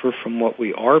left over from what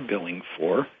we are billing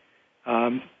for,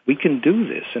 we can do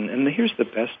this. And here's the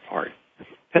best part.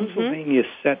 Pennsylvania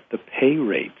set the pay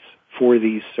rates for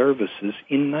these services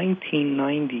in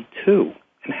 1992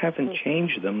 and haven't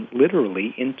changed them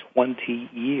literally in 20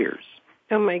 years.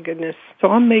 Oh, my goodness. So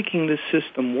I'm making this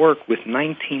system work with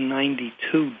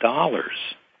 $1992.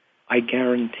 I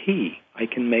guarantee I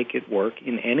can make it work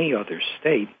in any other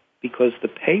state because the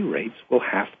pay rates will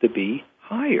have to be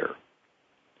higher.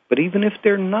 But even if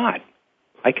they're not,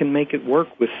 I can make it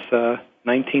work with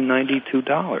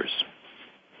 $1992.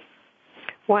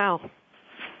 Wow.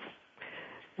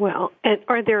 Well, and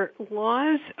are there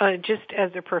laws, just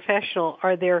as a professional,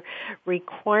 are there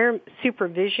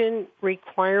supervision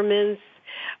requirements?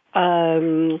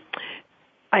 And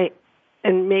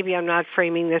maybe I'm not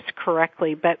framing this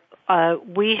correctly, but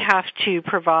we have to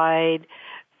provide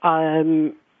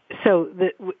so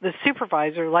the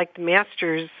supervisor, like the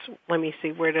master's, let me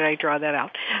see, where did I draw that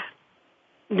out?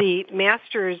 The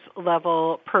master's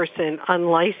level person,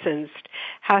 unlicensed,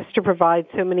 has to provide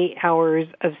so many hours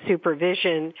of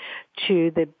supervision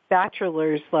to the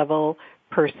bachelor's level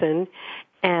person.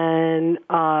 And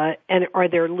are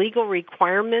there legal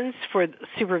requirements for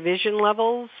supervision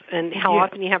levels, and how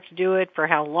often you have to do it, for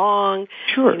how long?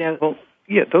 Sure. Well,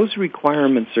 those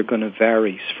requirements are going to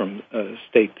vary from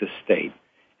state to state.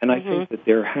 And I think that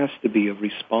there has to be a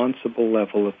responsible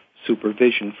level of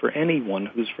supervision for anyone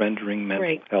who's rendering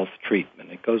mental health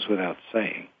treatment. It goes without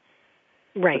saying.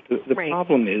 Right. But the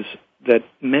problem is that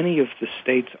many of the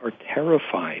states are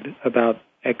terrified about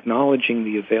acknowledging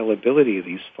the availability of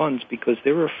these funds because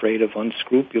they're afraid of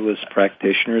unscrupulous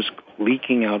practitioners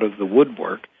leaking out of the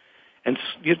woodwork and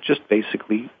you're just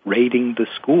basically raiding the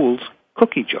school's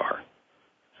cookie jar,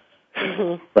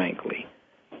 frankly.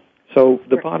 So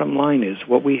the bottom line is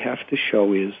what we have to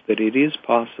show is that it is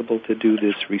possible to do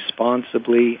this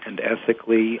responsibly and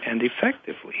ethically and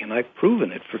effectively. And I've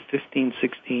proven it for 15,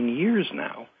 16 years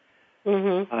now,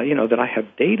 that I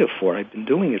have data for. I've been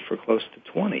doing it for close to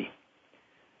 20.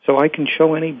 So I can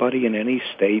show anybody in any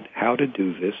state how to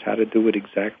do this, how to do it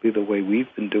exactly the way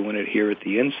we've been doing it here at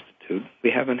the Institute.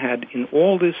 We haven't had, in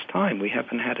all this time, we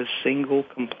haven't had a single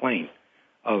complaint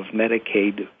of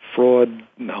Medicaid fraud,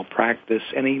 malpractice,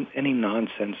 any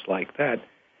nonsense like that.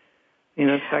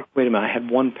 In fact, wait a minute, I had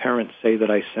one parent say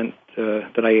that I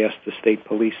asked the state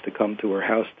police to come to her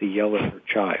house to yell at her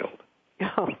child.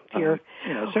 Oh, dear.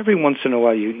 So every once in a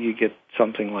while you get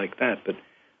something like that, but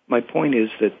my point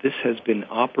is that this has been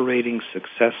operating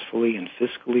successfully and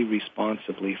fiscally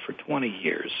responsibly for 20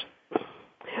 years.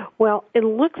 Well, it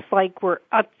looks like we're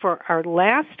up for our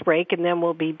last break, and then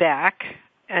we'll be back.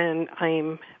 And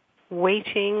I'm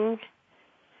waiting.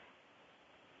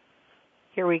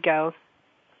 Here we go.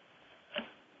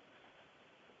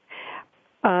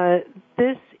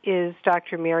 This is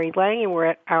Dr. Mary Lang, and we're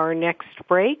at our next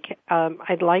break.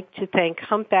 I'd like to thank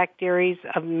Humpback Dairies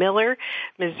of Miller,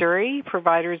 Missouri,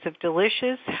 providers of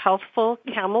delicious, healthful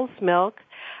camel's milk.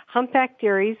 Humpback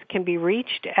Dairies can be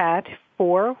reached at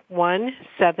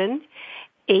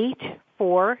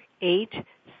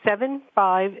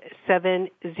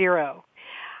 417-848-7570.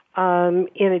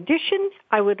 In addition,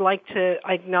 I would like to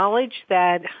acknowledge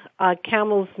that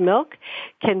camel's milk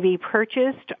can be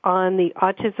purchased on the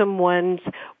Autism One's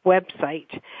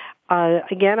website.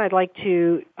 Again, I'd like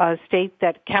to state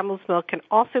that camel's milk can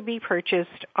also be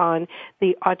purchased on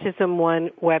the Autism One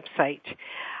website.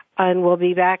 And we'll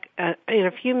be back in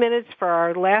a few minutes for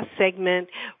our last segment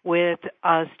with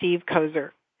Steve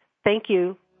Kossor. Thank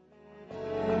you.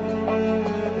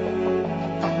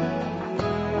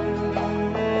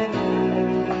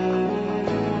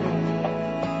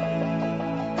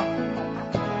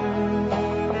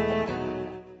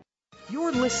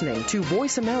 You're listening to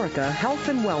Voice America Health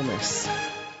and Wellness.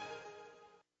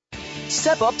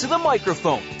 Step up to the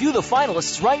microphone. View the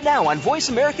finalists right now on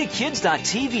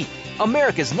VoiceAmericaKids.tv.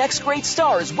 America's next great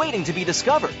star is waiting to be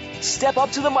discovered. Step Up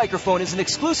to the Microphone is an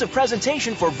exclusive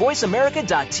presentation for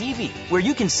VoiceAmerica.tv, where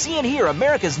you can see and hear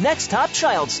America's next top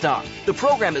child star. The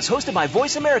program is hosted by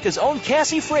Voice America's own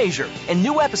Cassie Frazier, and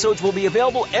new episodes will be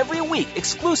available every week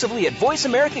exclusively at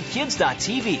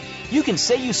VoiceAmericaKids.tv. You can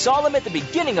say you saw them at the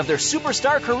beginning of their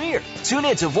superstar career. Tune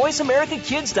in to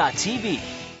VoiceAmericaKids.tv.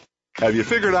 Have you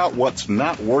figured out what's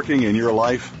not working in your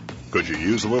life? Could you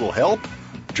use a little help?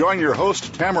 Join your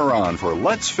host, Tamaran, for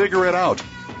Let's Figure It Out.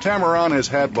 Tamaran has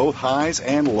had both highs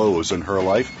and lows in her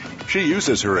life. She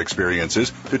uses her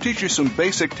experiences to teach you some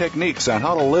basic techniques on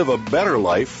how to live a better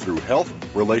life through health,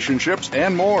 relationships,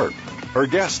 and more. Her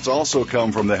guests also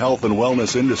come from the health and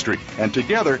wellness industry, and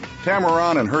together,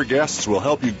 Tamaran and her guests will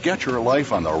help you get your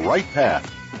life on the right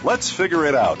path. Let's Figure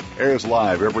It Out airs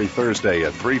live every Thursday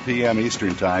at 3 p.m.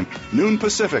 Eastern Time, noon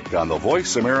Pacific on the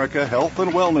Voice America Health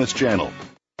and Wellness Channel.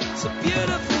 It's a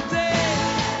beautiful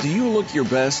day. Do you look your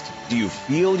best? Do you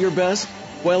feel your best?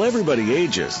 While everybody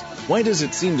ages, why does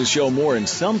it seem to show more in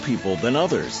some people than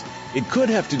others? It could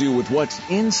have to do with what's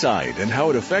inside and how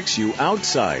it affects you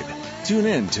outside. Tune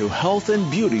in to Health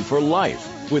and Beauty for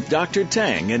Life with Dr.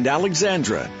 Tang and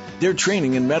Alexandra. Their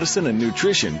training in medicine and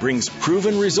nutrition brings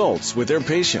proven results with their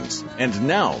patients, and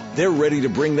now they're ready to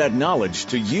bring that knowledge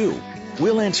to you.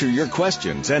 We'll answer your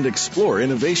questions and explore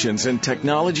innovations in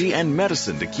technology and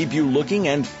medicine to keep you looking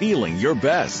and feeling your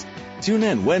best. Tune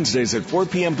in Wednesdays at 4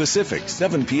 p.m. Pacific,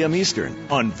 7 p.m.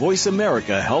 Eastern on Voice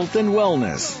America Health and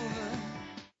Wellness.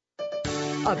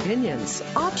 Opinions,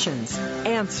 options,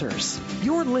 answers.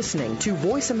 You're listening to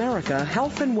Voice America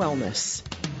Health and Wellness.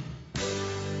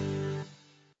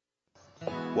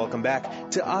 Welcome back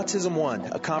to Autism One,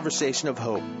 a conversation of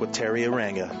hope with Terry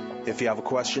Aranga. If you have a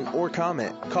question or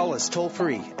comment, call us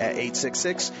toll-free at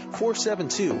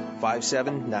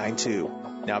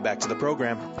 866-472-5792. Now back to the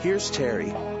program. Here's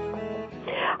Terry.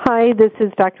 Hi, this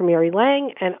is Dr. Mary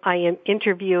Lang, and I am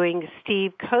interviewing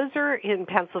Steve Kossor in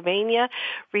Pennsylvania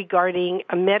regarding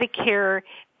Medicare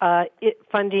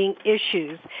funding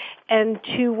issues. And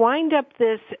to wind up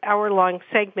this hour-long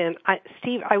segment,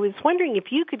 Steve, I was wondering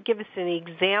if you could give us an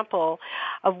example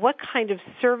of what kind of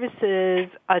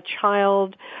services a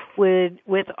child with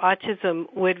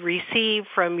autism would receive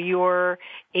from your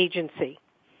agency.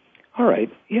 All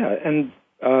right, yeah, and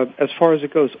as far as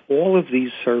it goes, all of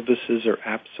these services are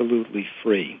absolutely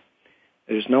free.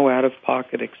 There's no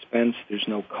out-of-pocket expense, there's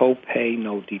no copay,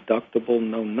 no deductible,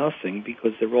 no nothing,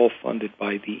 because they're all funded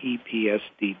by the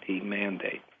EPSDT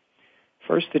mandate.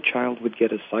 First, the child would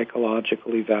get a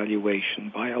psychological evaluation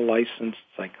by a licensed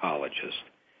psychologist.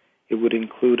 It would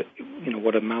include,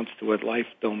 what amounts to a life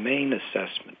domain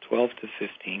assessment, 12 to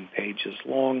 15 pages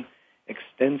long,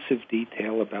 extensive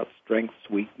detail about strengths,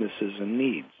 weaknesses, and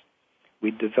needs.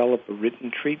 We'd develop a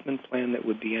written treatment plan that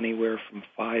would be anywhere from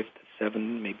 5 to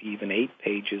 7, maybe even 8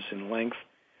 pages in length,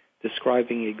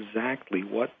 describing exactly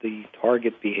what the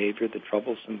target behavior, the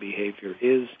troublesome behavior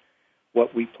is,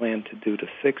 what we plan to do to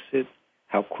fix it,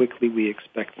 how quickly we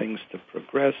expect things to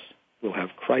progress. We'll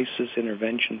have crisis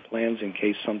intervention plans in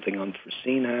case something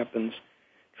unforeseen happens,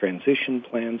 transition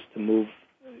plans to move,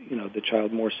 the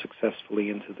child more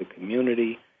successfully into the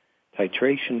community,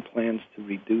 titration plans to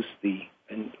reduce the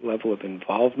level of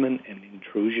involvement and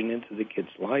intrusion into the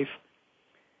kid's life.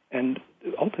 And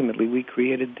ultimately, we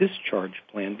create a discharge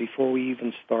plan before we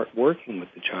even start working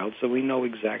with the child, so we know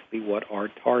exactly what our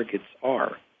targets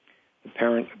are. The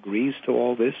parent agrees to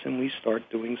all this, and we start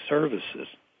doing services.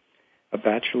 A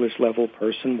bachelor's level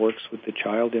person works with the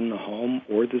child in the home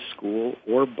or the school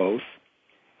or both,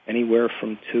 anywhere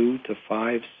from 2 to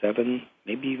 5, 7,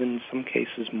 maybe even in some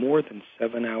cases more than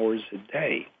 7 hours a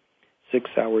day.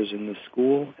 6 hours in the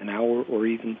school, an hour or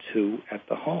even 2 at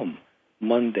the home,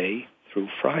 Monday through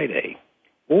Friday.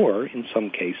 Or, in some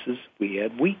cases, we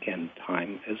add weekend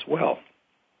time as well.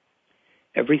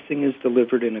 Everything is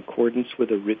delivered in accordance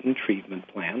with a written treatment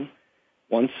plan.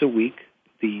 Once a week,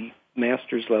 the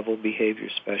master's level behavior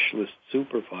specialist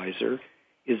supervisor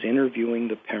is interviewing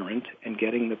the parent and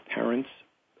getting the parent's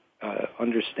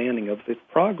understanding of the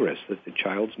progress that the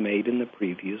child's made in the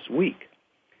previous week.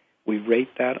 We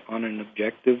rate that on an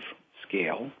objective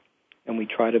scale, and we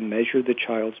try to measure the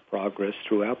child's progress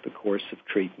throughout the course of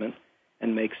treatment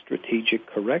and make strategic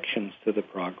corrections to the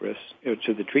progress,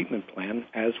 to the treatment plan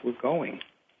as we're going.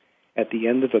 At the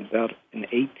end of about an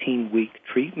 18-week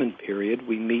treatment period,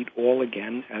 we meet all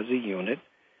again as a unit.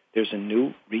 There's a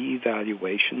new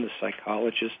reevaluation. The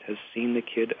psychologist has seen the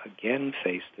kid again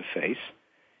face-to-face,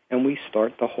 and we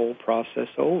start the whole process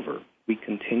over. We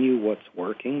continue what's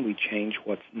working, we change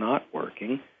what's not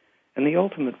working, and the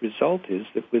ultimate result is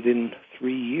that within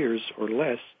 3 years or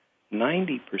less,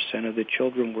 90% of the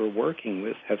children we're working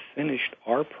with have finished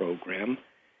our program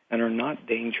and are not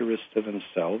dangerous to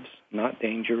themselves, not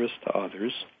dangerous to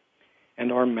others,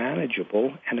 and are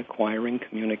manageable and acquiring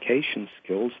communication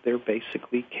skills they're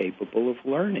basically capable of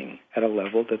learning at a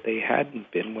level that they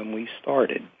hadn't been when we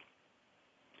started.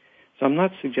 So I'm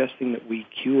not suggesting that we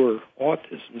cure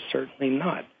autism, certainly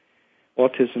not.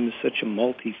 Autism is such a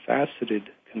multifaceted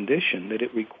condition that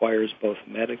it requires both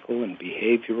medical and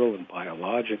behavioral and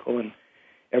biological and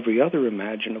every other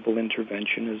imaginable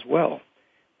intervention as well.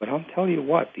 But I'll tell you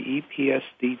what, the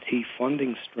EPSDT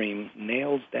funding stream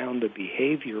nails down the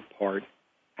behavior part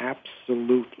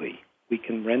absolutely. We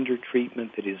can render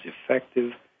treatment that is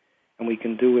effective, and we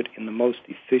can do it in the most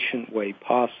efficient way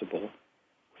possible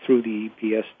through the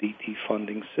EPSDT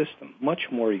funding system,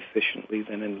 much more efficiently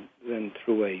than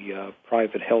through a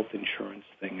private health insurance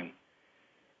thing and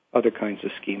other kinds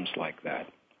of schemes like that.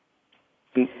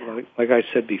 And like I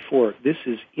said before, this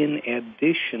is in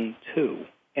addition to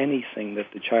anything that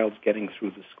the child's getting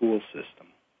through the school system.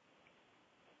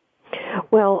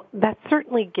 Well, that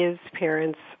certainly gives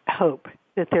parents hope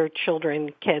that their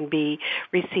children can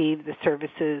receive the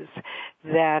services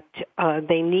that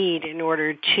they need in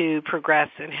order to progress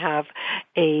and have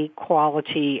a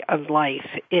quality of life.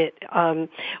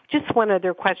 Just one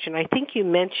other question. I think you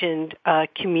mentioned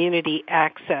community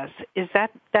access. Is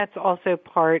that's also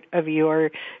part of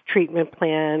your treatment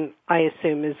plan, I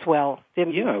assume, as well?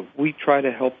 Yeah, we try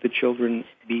to help the children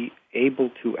be able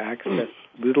to access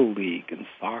Little League and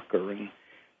soccer and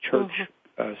church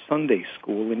Sunday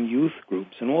school and youth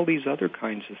groups and all these other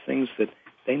kinds of things that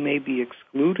they may be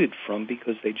excluded from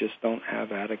because they just don't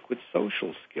have adequate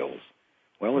social skills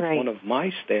Well, if one of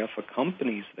my staff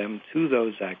accompanies them to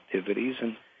those activities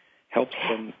and helps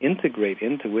them integrate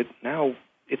into it, now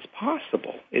it's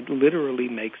possible. It literally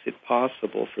makes it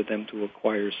possible for them to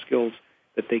acquire skills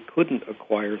that they couldn't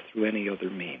acquire through any other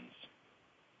means.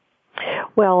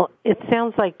 Well, it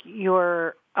sounds like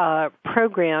your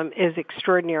program is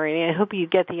extraordinary, and I hope you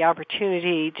get the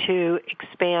opportunity to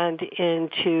expand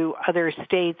into other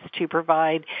states to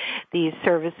provide these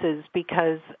services,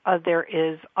 because there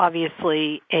is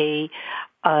obviously a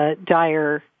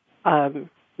dire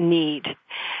need.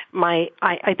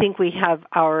 I think we have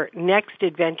our next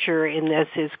adventure in this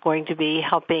is going to be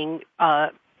helping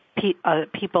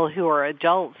people who are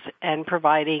adults and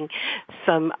providing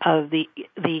some of the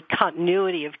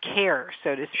continuity of care,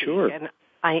 so to speak. Sure. And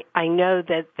I know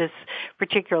that this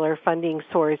particular funding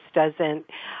source doesn't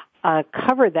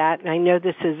cover that, and I know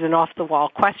this is an off-the-wall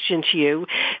question to you,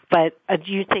 but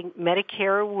do you think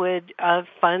Medicare would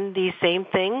fund these same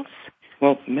things?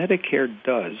 Well, Medicare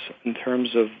does in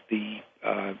terms of the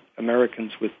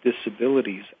Americans with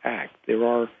Disabilities Act. There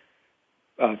are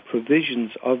provisions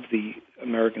of the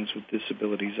Americans with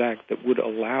Disabilities Act that would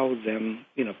allow them,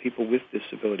 people with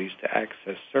disabilities, to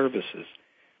access services.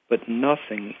 But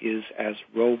nothing is as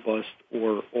robust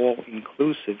or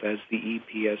all-inclusive as the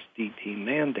EPSDT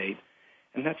mandate,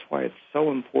 and that's why it's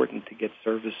so important to get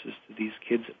services to these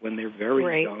kids when they're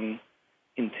very young,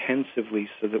 intensively,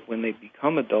 so that when they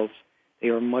become adults, they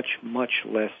are much, much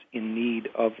less in need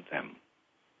of them.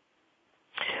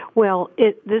 Well,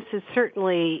 this is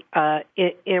certainly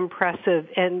impressive.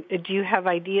 And do you have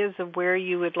ideas of where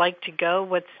you would like to go,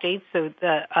 what states, so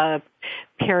the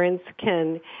parents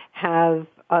can have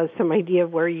some idea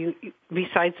of where you,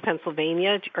 besides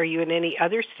Pennsylvania, are you in any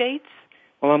other states?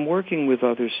 Well, I'm working with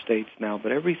other states now,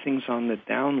 but everything's on the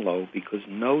down low because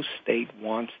no state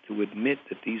wants to admit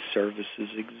that these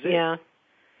services exist. Yeah.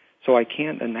 So I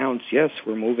can't announce, yes,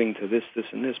 we're moving to this, this,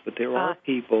 and this, but there are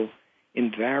people in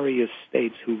various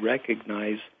states who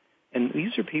recognize, and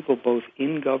these are people both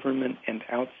in government and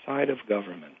outside of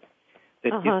government,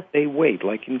 that if they wait,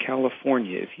 like in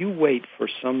California, if you wait for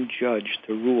some judge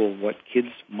to rule what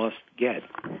kids must get,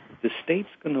 the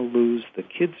state's going to lose, the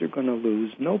kids are going to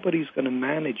lose, nobody's going to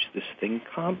manage this thing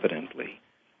competently.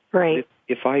 Right.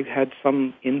 If I had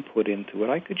some input into it,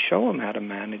 I could show them how to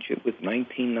manage it with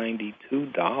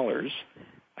 $1992.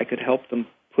 I could help them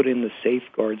put in the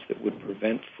safeguards that would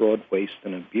prevent fraud, waste,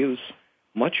 and abuse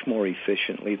much more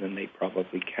efficiently than they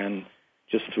probably can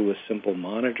just through a simple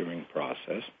monitoring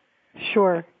process.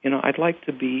 Sure. I'd like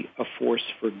to be a force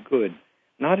for good,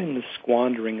 not in the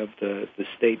squandering of the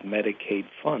state Medicaid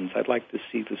funds. I'd like to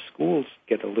see the schools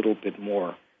get a little bit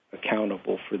more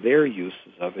accountable for their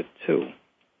uses of it, too.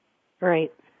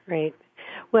 Right.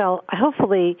 Well,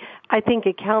 hopefully, I think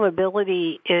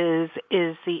accountability is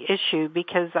the issue,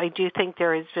 because I do think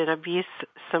there has been abuse,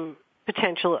 some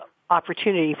potential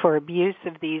opportunity for abuse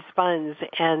of these funds,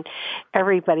 and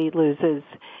everybody loses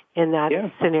in that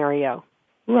scenario.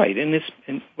 Right, and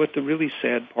what the really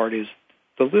sad part is,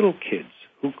 the little kids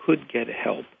who could get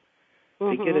help,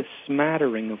 they get a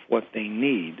smattering of what they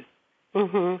need.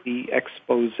 The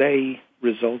expose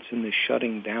results in the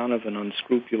shutting down of an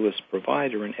unscrupulous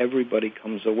provider, and everybody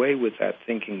comes away with that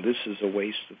thinking this is a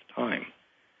waste of time.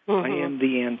 I am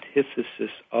the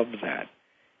antithesis of that,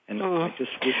 and I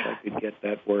just wish I could get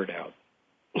that word out.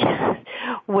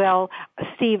 Well,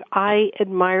 Steve, I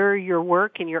admire your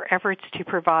work and your efforts to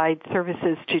provide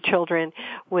services to children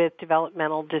with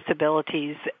developmental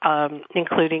disabilities,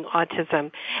 including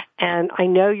autism. And I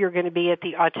know you're going to be at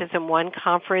the Autism One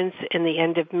conference in the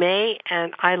end of May,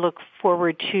 and I look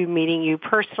forward to meeting you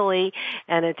personally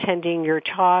and attending your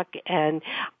talk and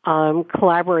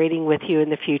collaborating with you in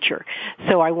the future.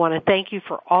 So I want to thank you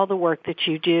for all the work that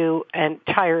you do, and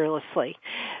tirelessly.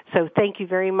 So thank you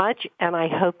very much, and I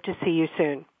hope to see you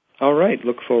soon. All right.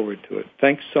 Look forward to it.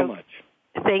 Thanks so much.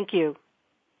 Thank you.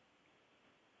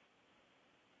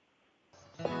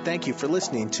 Thank you for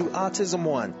listening to Autism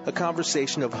One, a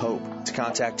conversation of hope. To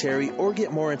contact Terry or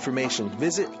get more information,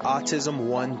 visit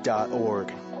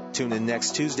autismone.org. Tune in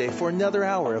next Tuesday for another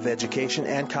hour of education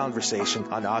and conversation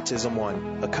on Autism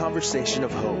One, a conversation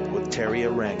of hope with Terry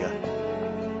Aranga.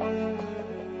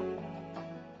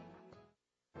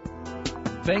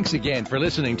 Thanks again for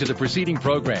listening to the preceding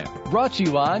program, brought to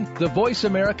you on the Voice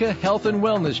America Health and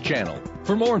Wellness Channel.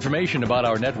 For more information about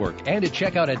our network and to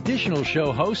check out additional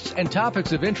show hosts and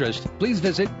topics of interest, please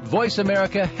visit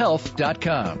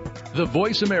voiceamericahealth.com. The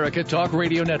Voice America Talk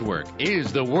Radio Network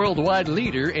is the worldwide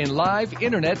leader in live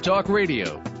Internet talk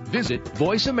radio. visit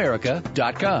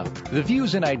voiceamerica.com. The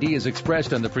views and ideas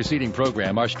expressed on the preceding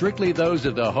program are strictly those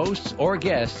of the hosts or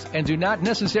guests and do not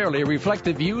necessarily reflect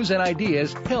the views and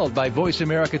ideas held by Voice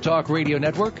America Talk Radio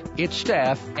Network, its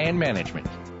staff, and management.